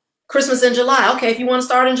 Christmas in July. Okay, if you want to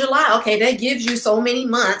start in July, okay, that gives you so many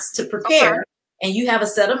months to prepare. Okay. And you have a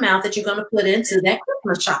set amount that you're going to put into that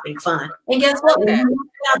Christmas shopping fund. And guess what? Okay.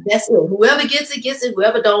 That's it. Whoever gets it, gets it.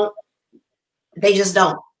 Whoever don't, they just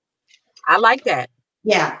don't. I like that.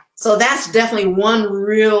 Yeah. So that's definitely one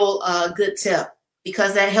real good tip,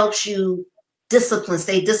 because that helps you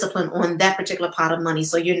stay disciplined on that particular pot of money.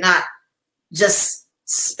 So you're not just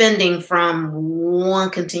spending from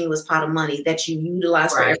one continuous pot of money that you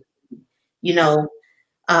utilize for everything.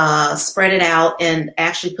 Spread it out and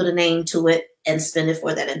actually put a name to it and spend it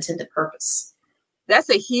for that intended purpose.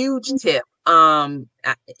 That's a huge tip.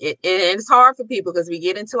 It's hard for people because we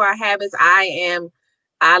get into our habits.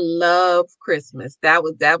 I love Christmas. That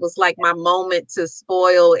was like my moment to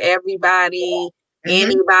spoil everybody,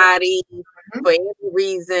 anybody, for any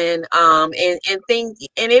reason. And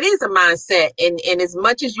it is a mindset. And as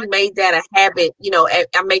much as you made that a habit,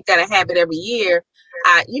 I make that a habit every year.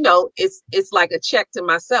 it's like a check to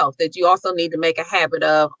myself that you also need to make a habit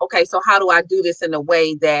of, okay, so how do I do this in a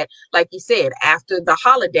way that, like you said, after the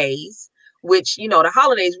holidays, which, the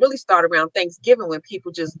holidays really start around Thanksgiving when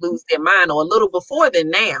people just lose their mind, or a little before then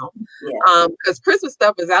now, because Christmas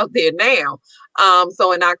stuff is out there now.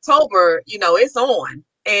 So in October, it's on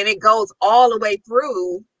and it goes all the way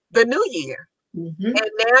through the new year. Mm-hmm. And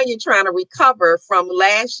now you're trying to recover from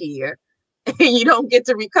last year. And you don't get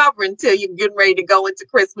to recover until you're getting ready to go into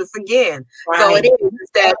Christmas again. Right. So it is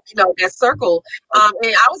that, that circle. And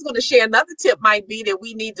I was going to share another tip might be that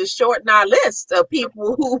we need to shorten our list of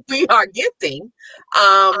people who we are gifting.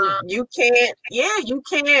 You can't,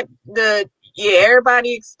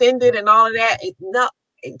 everybody extended and all of that.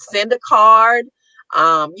 Send a card,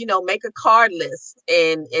 make a card list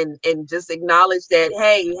and just acknowledge that,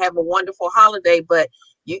 hey, you have a wonderful holiday, but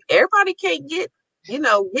everybody can't get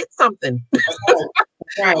something.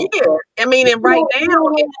 Right. Yeah. I mean, and right now,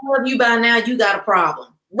 if you by now, you got a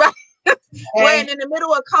problem. Right. When in the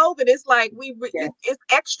middle of COVID, it's like it's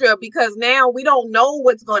extra because now we don't know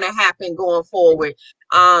what's going to happen going forward.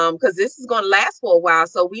 Because this is going to last for a while.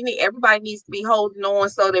 So everybody needs to be holding on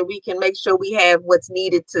so that we can make sure we have what's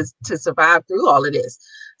needed to survive through all of this.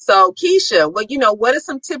 So Keisha, what are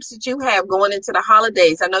some tips that you have going into the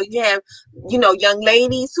holidays? I know you have, young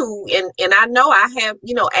ladies who, and I know I have,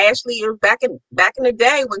 Ashley, back in the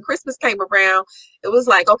day when Christmas came around, it was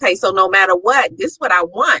like, okay, so no matter what, this is what I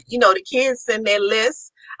want. The kids send their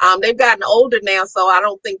lists. They've gotten older now, so I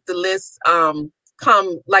don't think the lists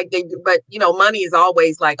come like they do, but money is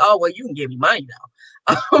always like, oh, well, you can give me money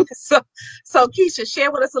now. So Keisha,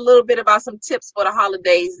 share with us a little bit about some tips for the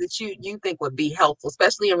holidays that you think would be helpful,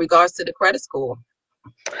 especially in regards to the credit score.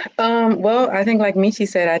 Well, I think like Michi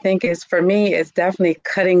said, I think for me, it's definitely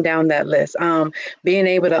cutting down that list. Being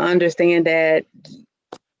able to understand that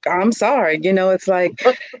I'm sorry, it's like,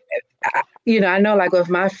 I know like with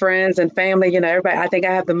my friends and family, everybody, I think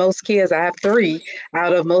I have the most kids. I have 3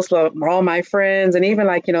 out of most of all my friends. And even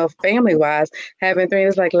like, family wise, having 3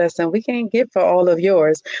 is like, listen, we can't get for all of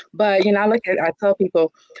yours. But, I tell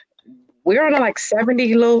people we're on like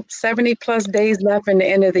 70 plus days left in the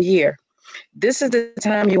end of the year. This is the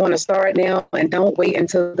time you want to start now, and don't wait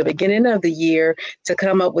until the beginning of the year to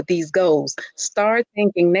come up with these goals. Start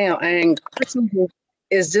thinking now. And Christmas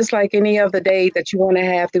is just like any other day that you want to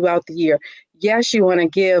have throughout the year. Yes, you want to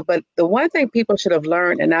give, but the one thing people should have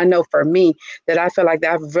learned, and I know for me that I feel like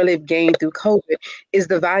that I've really gained through COVID, is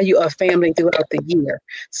the value of family throughout the year.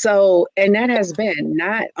 So, and that has been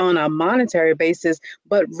not on a monetary basis,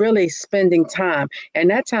 but really spending time. And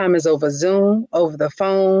that time is over Zoom, over the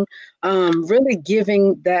phone, really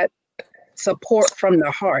giving that support from the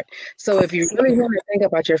heart. So if you really want to think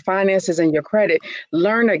about your finances and your credit,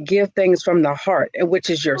 learn to give things from the heart, which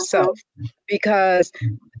is yourself. Because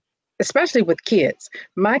especially with kids,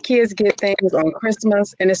 my kids get things on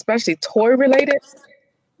Christmas, and especially toy related.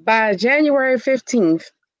 By January 15th,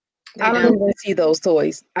 I don't even see those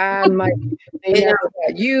toys. I'm like, they never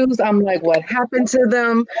got used. I'm like, what happened to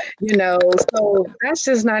them? So that's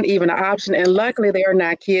just not even an option. And luckily, they are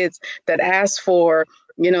not kids that ask for,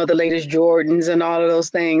 the latest Jordans and all of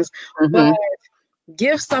those things. Mm-hmm. But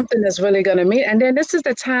give something that's really going to meet. And then this is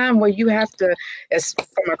the time where you have to, as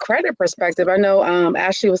from a credit perspective, I know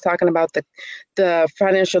Ashley was talking about the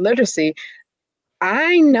financial literacy.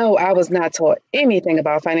 I know I was not taught anything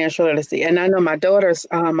about financial literacy. And I know my daughter's,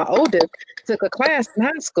 my oldest, took a class in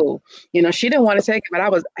high school. She didn't want to take it, but I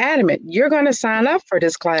was adamant, you're going to sign up for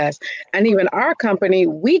this class. And even our company,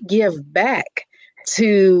 we give back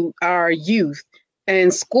to our youth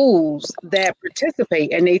and schools that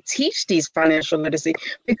participate, and they teach these financial literacy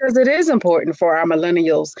because it is important for our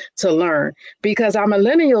millennials to learn, because our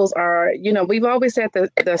millennials are, we've always said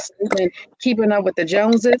the statement, keeping up with the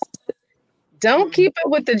Joneses. Don't keep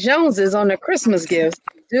up with the Joneses on the Christmas gifts.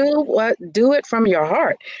 Do it from your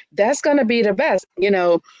heart. That's going to be the best,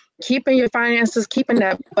 keeping your finances, keeping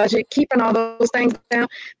that budget, keeping all those things down.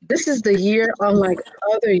 This is the year, unlike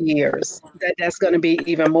other years, that's going to be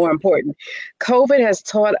even more important. COVID has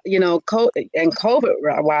taught, and COVID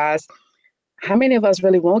wise, how many of us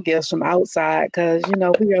really want gifts from outside? Because,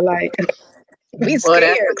 we are like, we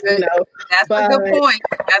scared, That's a good point.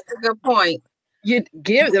 That's a good point. You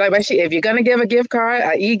give, like, if you're going to give a gift card,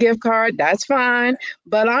 an e-gift card, that's fine.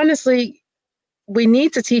 But honestly, we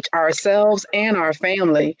need to teach ourselves and our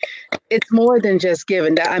family. It's more than just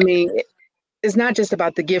giving. I mean, it's not just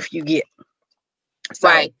about the gift you get. So.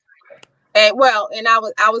 Right. And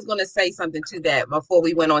I was going to say something to that before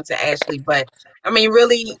we went on to Ashley, but I mean,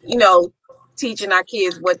 really, teaching our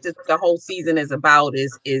kids what the whole season is about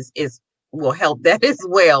is will help that as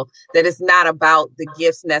well, that it's not about the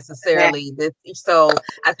gifts necessarily. So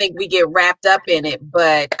I think we get wrapped up in it,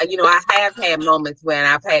 but I have had moments when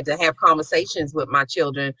I've had to have conversations with my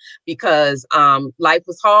children because life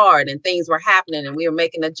was hard and things were happening and we were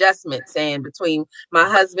making adjustments, and between my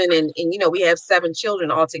husband and we have 7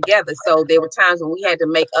 children altogether, so there were times when we had to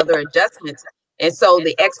make other adjustments, and so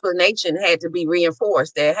the explanation had to be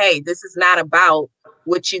reinforced that, hey, this is not about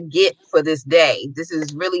what you get for this day. This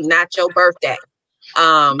is really not your birthday.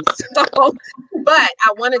 So, but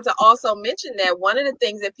I wanted to also mention that one of the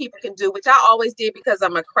things that people can do, which I always did because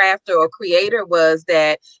I'm a crafter or creator, was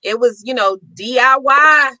that it was,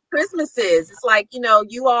 DIY Christmases. It's like,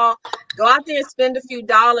 you all go out there and spend a few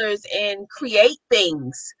dollars and create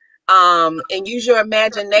things. And use your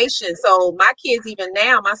imagination. So my kids, even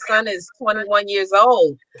now, my son is 21 years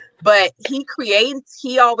old, but he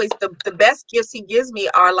always, the best gifts he gives me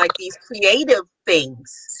are like these creative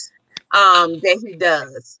things that he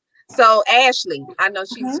does. So Ashley, I know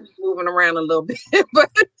she's moving around a little bit, but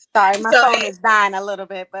sorry, my phone is dying a little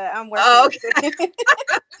bit, but I'm working. Okay.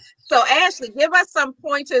 So Ashley, give us some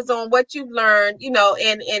pointers on what you've learned,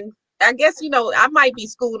 and I guess, I might be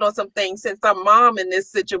schooled on some things since I'm mom in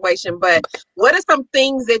this situation, but what are some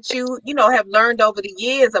things that you have learned over the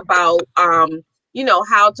years about,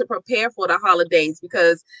 how to prepare for the holidays?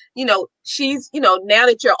 Because, she's, now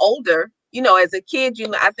that you're older, as a kid,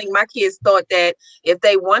 I think my kids thought that if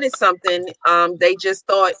they wanted something, they just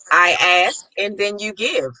thought I ask and then you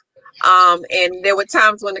give. And there were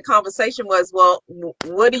times when the conversation was, well,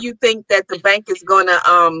 what do you think that the bank is gonna,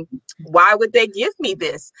 why would they give me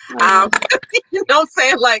this? You know what I'm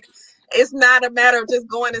saying? Like, it's not a matter of just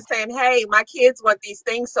going and saying, hey, my kids want these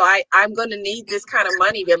things, so I'm going to need this kind of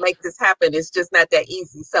money to make this happen. It's just not that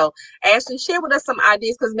easy. So Ashley, share with us some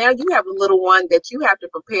ideas, because now you have a little one that you have to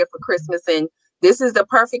prepare for Christmas, and this is the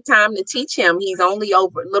perfect time to teach him. He's only a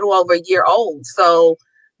little over a year old. So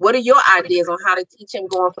what are your ideas on how to teach him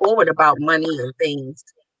going forward about money and things?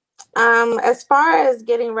 As far as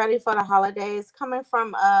getting ready for the holidays, coming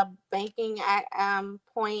from a banking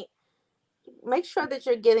point, make sure that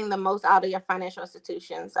you're getting the most out of your financial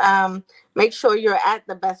institutions. Make sure you're at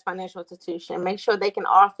the best financial institution. Make sure they can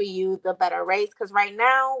offer you the better rates. Because right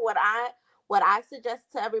now, what I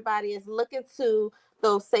suggest to everybody is look into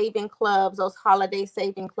those saving clubs, those holiday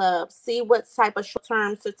saving clubs. See what type of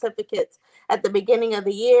short-term certificates at the beginning of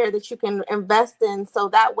the year that you can invest in, so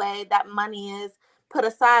that way that money is put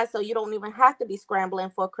aside, so you don't even have to be scrambling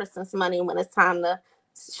for Christmas money when it's time to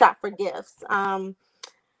shop for gifts.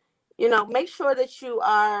 Make sure that you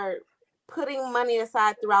are putting money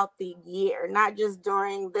aside throughout the year, not just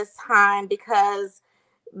during this time, because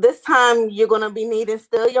this time you're going to be needing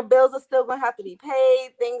still, your bills are still going to have to be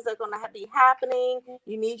paid. Things are going to be happening.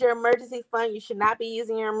 You need your emergency fund. You should not be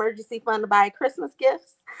using your emergency fund to buy Christmas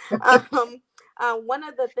gifts. One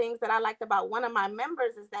of the things that I liked about one of my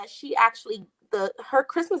members is that she actually, her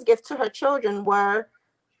Christmas gift to her children were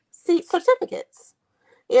certificates.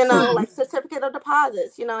 Like certificate of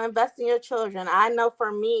deposits, invest in your children. I know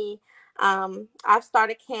for me, I've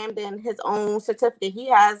started Camden his own certificate. He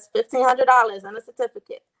has $1,500 in a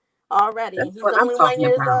certificate already. That's He's what only I'm 1 talking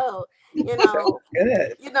year about. old.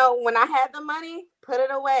 Good. When I had the money, put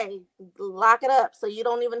it away, lock it up, so you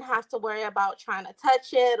don't even have to worry about trying to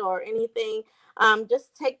touch it or anything.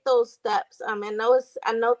 Just take those steps. I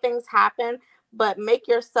know things happen, but make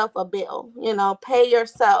yourself a bill. Pay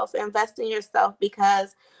yourself, invest in yourself,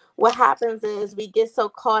 because what happens is we get so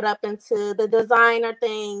caught up into the designer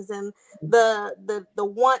things and the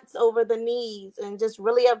wants over the needs, and just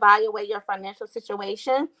really evaluate your financial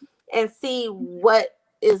situation and see what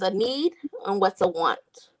is a need and what's a want.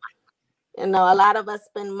 A lot of us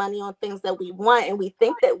spend money on things that we want and we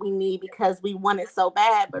think that we need because we want it so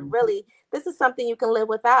bad, but really this is something you can live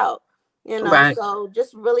without. Right. So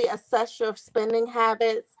just really assess your spending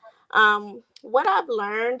habits. What I've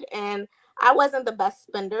learned, and I wasn't the best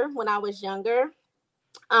spender when I was younger.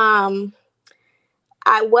 What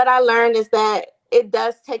I learned is that it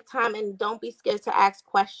does take time, and don't be scared to ask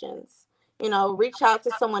questions. Reach out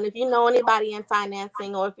to someone if you know anybody in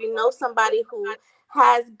financing, or if you know somebody who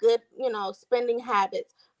has good, spending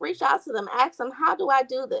habits. Reach out to them, ask them, how do I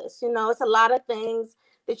do this? It's a lot of things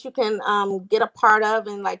that you can get a part of,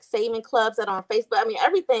 and like saving clubs that are on Facebook. I mean,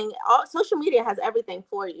 everything, all social media has everything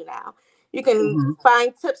for you now. You can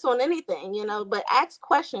find tips on anything, but ask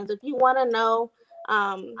questions. If you want to know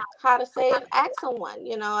how to save, ask someone.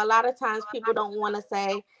 A lot of times people don't want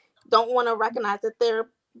to recognize that they're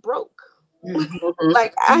broke.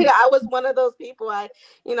 Like I was one of those people. I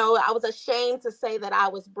was ashamed to say that I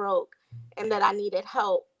was broke and that I needed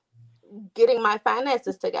help, getting my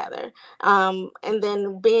finances together. And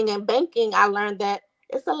then being in banking, I learned that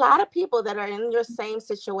it's a lot of people that are in your same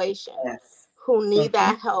situation Yes. who need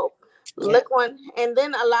that help. Yeah. Look on, and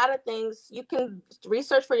then a lot of things you can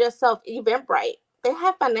research for yourself. Eventbrite, they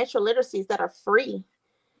have financial literacies that are free.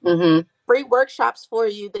 Mm-hmm. Free workshops for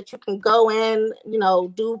you that you can go in,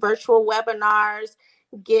 do virtual webinars,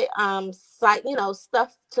 get site,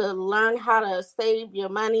 stuff to learn how to save your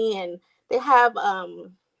money. And they have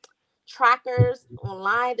trackers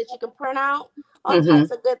online that you can print out, all Mm-hmm.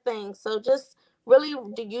 types of good things. So just really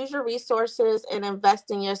use your resources and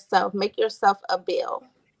invest in yourself. Make yourself a bill.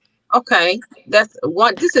 Okay, that's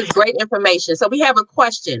one. This is great information. So we have a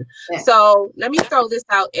question. Yeah. So let me throw this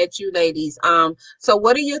out at you ladies. So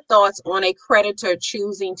what are your thoughts on a creditor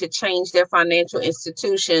choosing to change their financial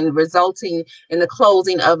institution, resulting in the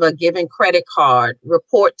closing of a given credit card?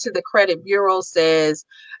 Report to the credit bureau says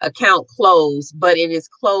account closed, but it is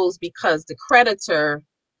closed because the creditor,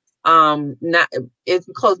 not it's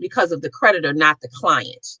closed because of the creditor, not the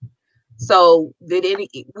client. So did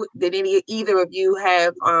either of you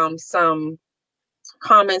have some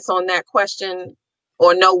comments on that question,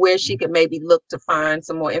 or know where she could maybe look to find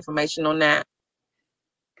some more information on that?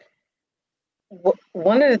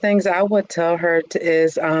 One of the things I would tell her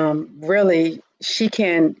is really she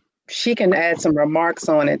can add some remarks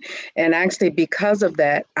on it. And actually, because of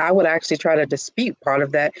that, I would actually try to dispute part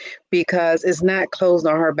of that because it's not closed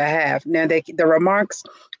on her behalf. Now, the remarks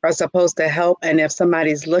are supposed to help. And if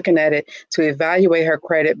somebody's looking at it to evaluate her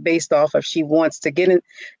credit based off if she wants to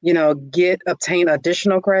obtain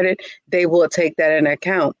additional credit, they will take that into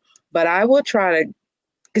account. But I will try to,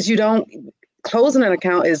 because closing an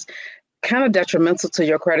account is kind of detrimental to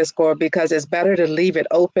your credit score because it's better to leave it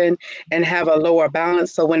open and have a lower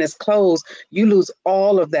balance. So when it's closed, you lose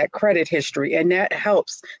all of that credit history, and that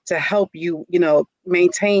helps to help you,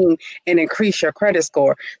 maintain and increase your credit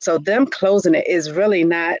score. So them closing it is really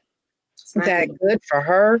not that good for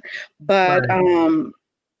her. But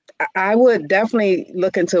I would definitely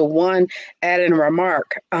look into adding a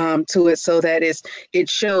remark to it so that it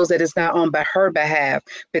shows that it's not on her behalf,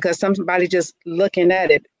 because somebody just looking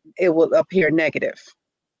at it, it will appear negative.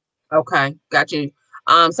 Okay, got you.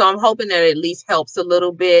 So I'm hoping that it at least helps a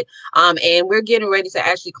little bit. And we're getting ready to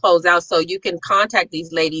actually close out, so you can contact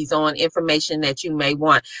these ladies on information that you may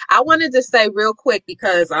want. I wanted to say real quick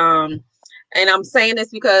because and I'm saying this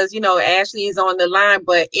because Ashley is on the line,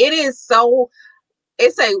 but it's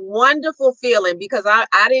a wonderful feeling because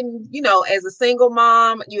I didn't, as a single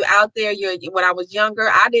mom, you out there, when I was younger,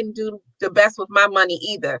 I didn't do the best with my money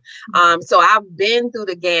either. So I've been through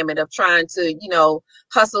the gamut of trying to,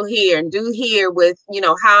 hustle here and do here with,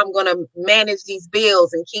 how I'm going to manage these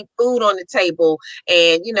bills and keep food on the table.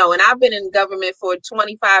 And, and I've been in government for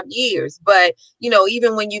 25 years, but,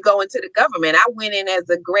 even when you go into the government, I went in as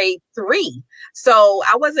a grade 3. So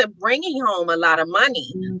I wasn't bringing home a lot of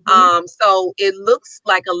money. So it looks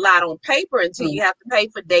like a lot on paper until you have to pay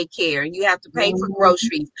for daycare and you have to pay for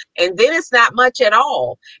groceries. And then it's not much at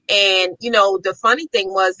all. And, the funny thing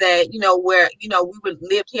was that, where, we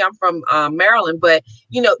lived here, I'm from Maryland, but,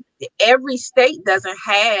 every state doesn't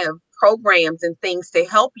have programs and things to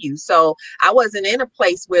help you. So I wasn't in a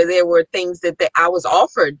place where there were things that I was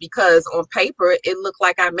offered, because on paper, it looked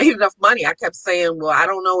like I made enough money. I kept saying, well, I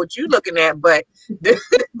don't know what you're looking at, but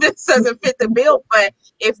this doesn't fit the bill. But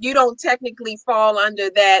if you don't technically fall under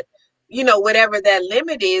that, whatever that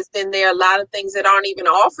limit is, then there are a lot of things that aren't even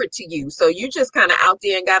offered to you. So you just kind of out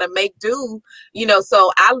there and got to make do,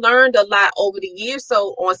 so I learned a lot over the years.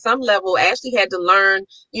 So on some level, Ashley had to learn,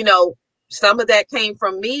 some of that came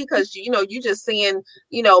from me because, you just seeing,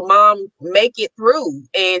 mom make it through,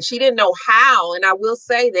 and she didn't know how. And I will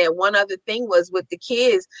say that one other thing was with the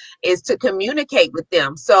kids is to communicate with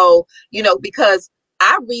them. So, because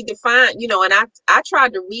I redefine, and I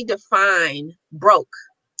tried to redefine broke.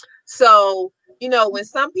 So, when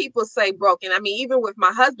some people say broke, and I mean, even with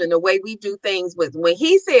my husband, the way we do things when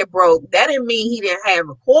he said broke, that didn't mean he didn't have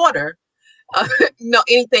a quarter,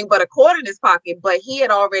 anything but a quarter in his pocket, but he had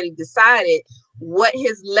already decided what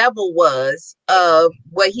his level was of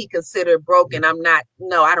what he considered broke. And I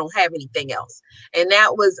don't have anything else. And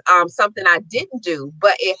that was something I didn't do,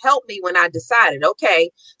 but it helped me when I decided, okay,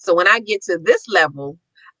 so when I get to this level,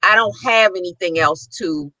 I don't have anything else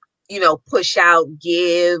to, push out,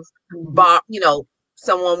 give,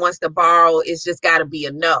 someone wants to borrow, it's just got to be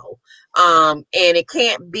a no. And it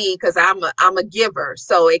can't be, because I'm a giver.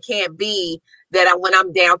 So it can't be that when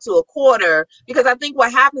I'm down to a quarter, because I think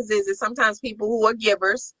what happens is sometimes people who are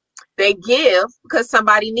givers, they give because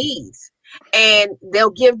somebody needs, and they'll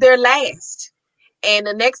give their last. And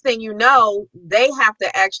the next thing you know, they have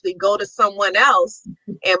to actually go to someone else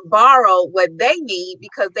and borrow what they need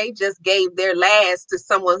because they just gave their last to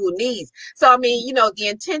someone who needs. So, I mean, you know, the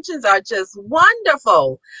intentions are just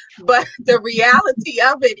wonderful, but the reality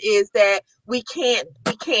of it is that we can't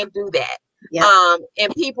do that. Yeah.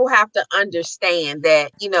 And people have to understand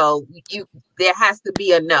that, you know, there has to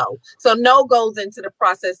be a no. So no goes into the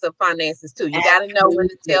process of finances too. You got to know when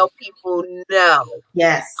to tell people no.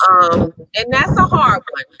 Yes. And that's a hard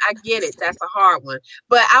one. I get it. That's a hard one.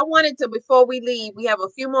 But I wanted to, before we leave, we have a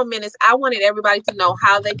few more minutes. I wanted everybody to know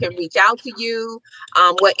how they can reach out to you,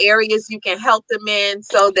 what areas you can help them in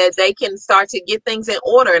so that they can start to get things in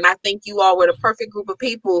order. And I think you all were the perfect group of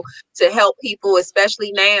people to help people,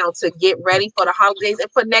 especially now, to get ready for the holidays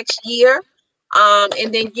and for next year.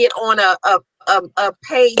 And then get on a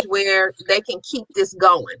page where they can keep this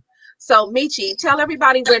going. So, Michi, tell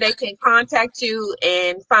everybody where they can contact you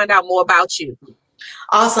and find out more about you.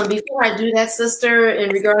 Awesome. Before I do that, sister,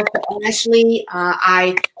 in regards to Ashley,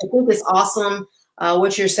 I think it's awesome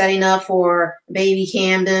what you're setting up for baby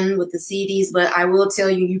Camden with the CDs, but I will tell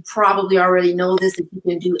you, you probably already know this, that you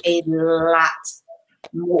can do a lot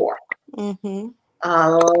more. Mm-hmm.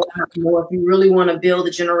 A lot more. If you really want to build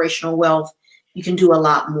the generational wealth, you can do a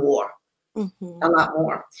lot more. Mm-hmm. A lot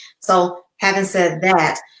more. So having said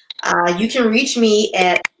that, you can reach me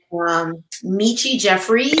at Michi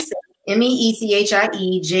Jeffries,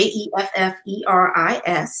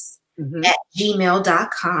 MEECHIEJEFFERIS at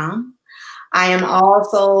gmail.com. I am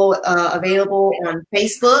also available on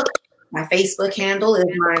Facebook. My Facebook handle is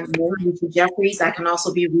my name, Michi Jeffries. I can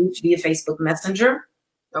also be reached via Facebook Messenger.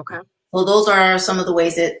 Okay. So those are some of the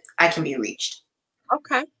ways that I can be reached.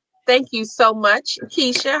 Okay. Thank you so much.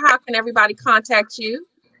 Keisha, how can everybody contact you?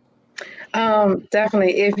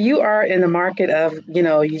 Definitely. If you are in the market of, you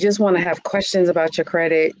know, you just want to have questions about your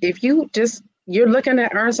credit, if you're looking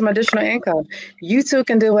to earn some additional income, you too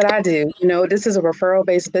can do what I do. You know, this is a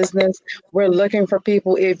referral-based business. We're looking for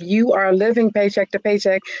people. If you are living paycheck to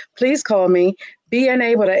paycheck, please call me. Being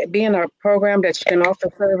able to be in a program that you can offer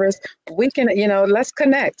service, we can, you know, let's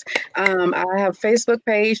connect. I have a Facebook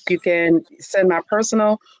page. You can send my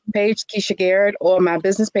personal page, Keisha Garrett, or my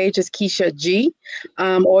business page is Keisha G.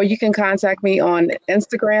 Or you can contact me on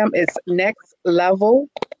Instagram. It's next level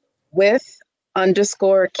with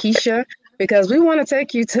 _Keisha, because we want to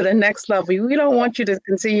take you to the next level. We don't want you to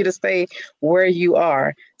continue to stay where you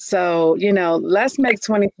are. So, you know, let's make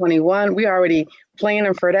 2021. We already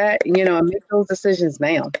planning for that, you know, and make those decisions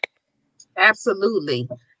now. Absolutely.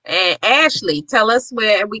 And Ashley, tell us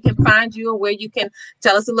where we can find you, or where you can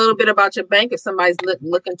tell us a little bit about your bank if somebody's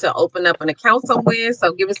looking to open up an account somewhere.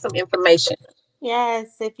 So give us some information.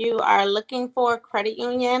 Yes, if you are looking for a credit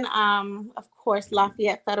union, of course,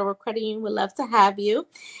 Lafayette Federal Credit Union would love to have you,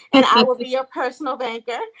 and I will be your personal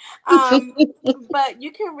banker. But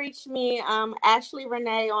you can reach me, Ashley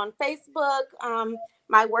Renee, on Facebook.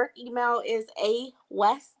 My work email is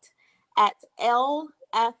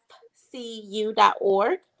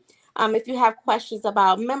awest@lfcu.org. If you have questions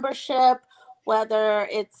about membership, whether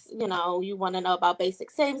it's, you know, you want to know about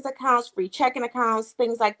basic savings accounts, free checking accounts,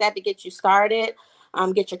 things like that to get you started,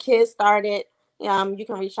 get your kids started, you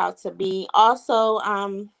can reach out to me. Also,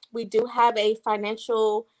 we do have a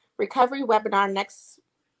financial recovery webinar next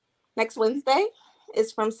Wednesday.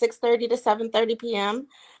 It's from 6:30 to 7:30 p.m.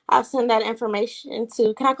 I'll send that information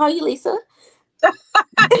to, can I call you Lisa?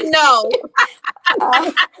 No.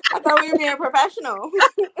 I thought we were being professional.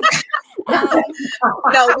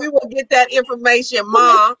 No, we will get that information,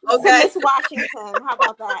 Mom. Okay. Miss Washington. How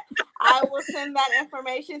about that? I will send that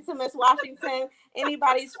information to Miss Washington.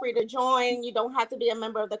 Anybody's free to join. You don't have to be a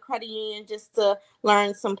member of the credit union just to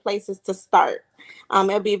learn some places to start.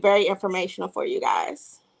 It'll be very informational for you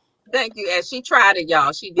guys. Thank you. And she tried it,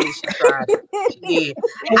 y'all. She did. She tried it. She did.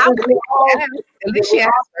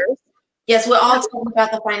 Yes, we're all talking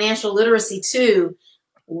about the financial literacy too.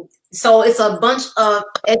 So it's a bunch of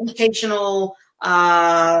educational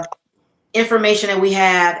information that we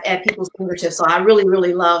have at people's fingertips. So I really,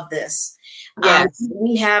 really love this. Yes.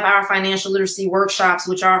 We have our financial literacy workshops,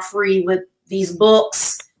 which are free, with these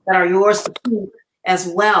books that are yours to keep as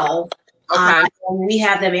well. Okay. And we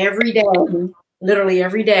have them every day, literally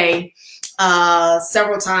every day,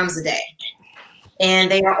 several times a day. And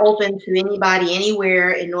they are open to anybody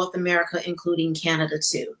anywhere in North America, including Canada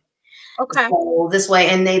too. Okay. So this way,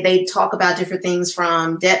 and they talk about different things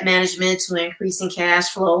from debt management to increasing cash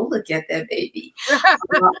flow. Look at that baby.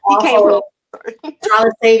 Also,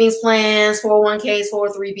 college savings plans, 401ks,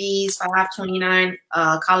 403bs, 529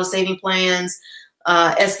 college saving plans,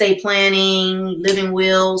 estate planning, living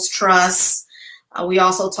wills, trusts, We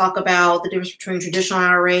also talk about the difference between traditional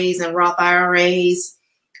IRAs and Roth IRAs.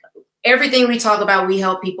 Everything we talk about, we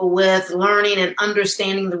help people with learning and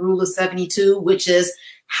understanding the rule of 72, which is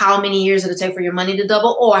how many years it'll take for your money to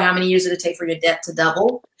double, or how many years it'll take for your debt to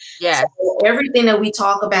double. Yes. So everything that we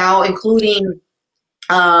talk about, including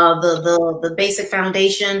the basic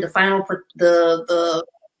foundation, the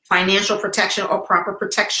financial protection or proper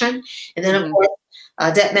protection, and then of course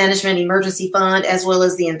debt management, emergency fund, as well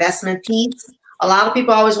as the investment piece. A lot of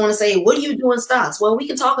people always want to say, what do you do in stocks? Well, we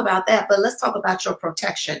can talk about that, but let's talk about your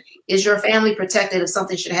protection. Is your family protected if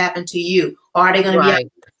something should happen to you? Or are they going to be out in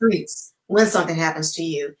the streets when something happens to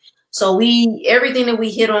you? So everything that we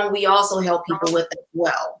hit on, we also help people with as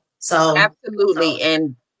well. So absolutely.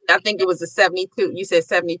 And I think it was a 72. You said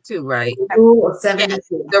 72, right? The rule of 72. Yes,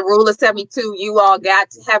 the rule of 72. You all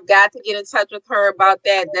have got to get in touch with her about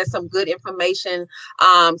that. That's some good information.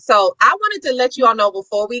 So I wanted to let you all know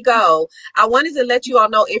before we go. I wanted to let you all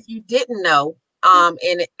know, if you didn't know,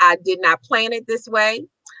 and I did not plan it this way,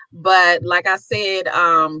 but like I said,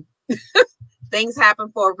 things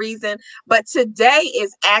happen for a reason. But today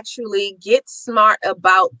is actually Get Smart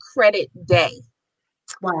About Credit Day.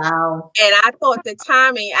 Wow. And I thought the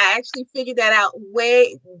timing, I actually figured that out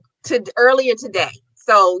earlier today.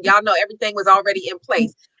 So y'all know everything was already in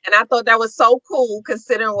place. And I thought that was so cool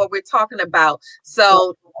considering what we're talking about.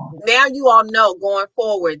 So now you all know going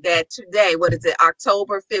forward that today,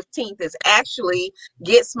 October 15th is actually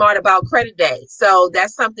Get Smart About Credit Day. So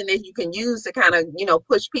that's something that you can use to kind of,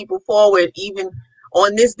 push people forward even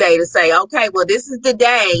on this day, to say, okay, well, this is the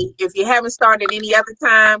day. If you haven't started any other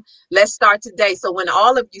time, let's start today. So when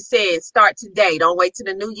all of you said start today, don't wait till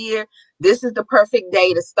the new year, this is the perfect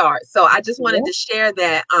day to start. So I just wanted to share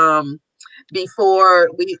that before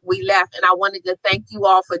we left. And I wanted to thank you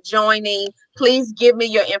all for joining. Please give me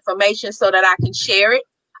your information so that I can share it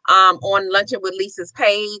on Luncheon with Lisa's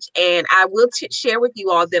page. And I will share with you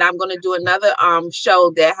all that I'm going to do another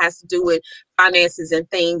show that has to do with finances and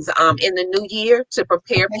things in the new year to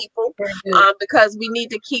prepare people, because we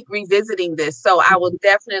need to keep revisiting this. So I will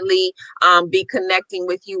definitely be connecting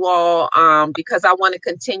with you all because I want to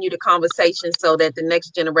continue the conversation so that the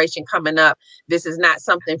next generation coming up, this is not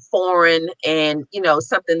something foreign and,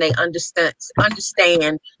 something they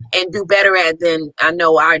understand and do better at than I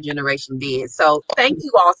know our generation did. So thank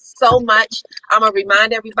you all so much. I'm going to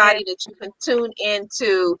remind everybody that you can tune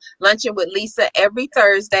into Luncheon with Lisa every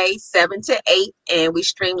Thursday, 7 to 8, and we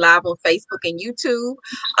stream live on Facebook and YouTube.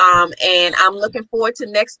 And I'm looking forward to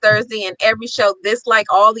next Thursday and every show. This, like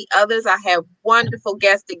all the others, I have wonderful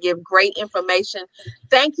guests to give great information.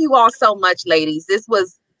 Thank you all so much, ladies. This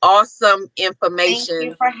was awesome information. Thank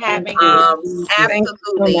you for having us.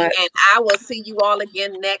 Absolutely. So and I will see you all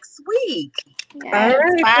again next week. Yes. All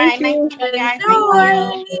right. Bye. Thank you. Thank you,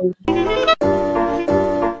 guys. Thank you.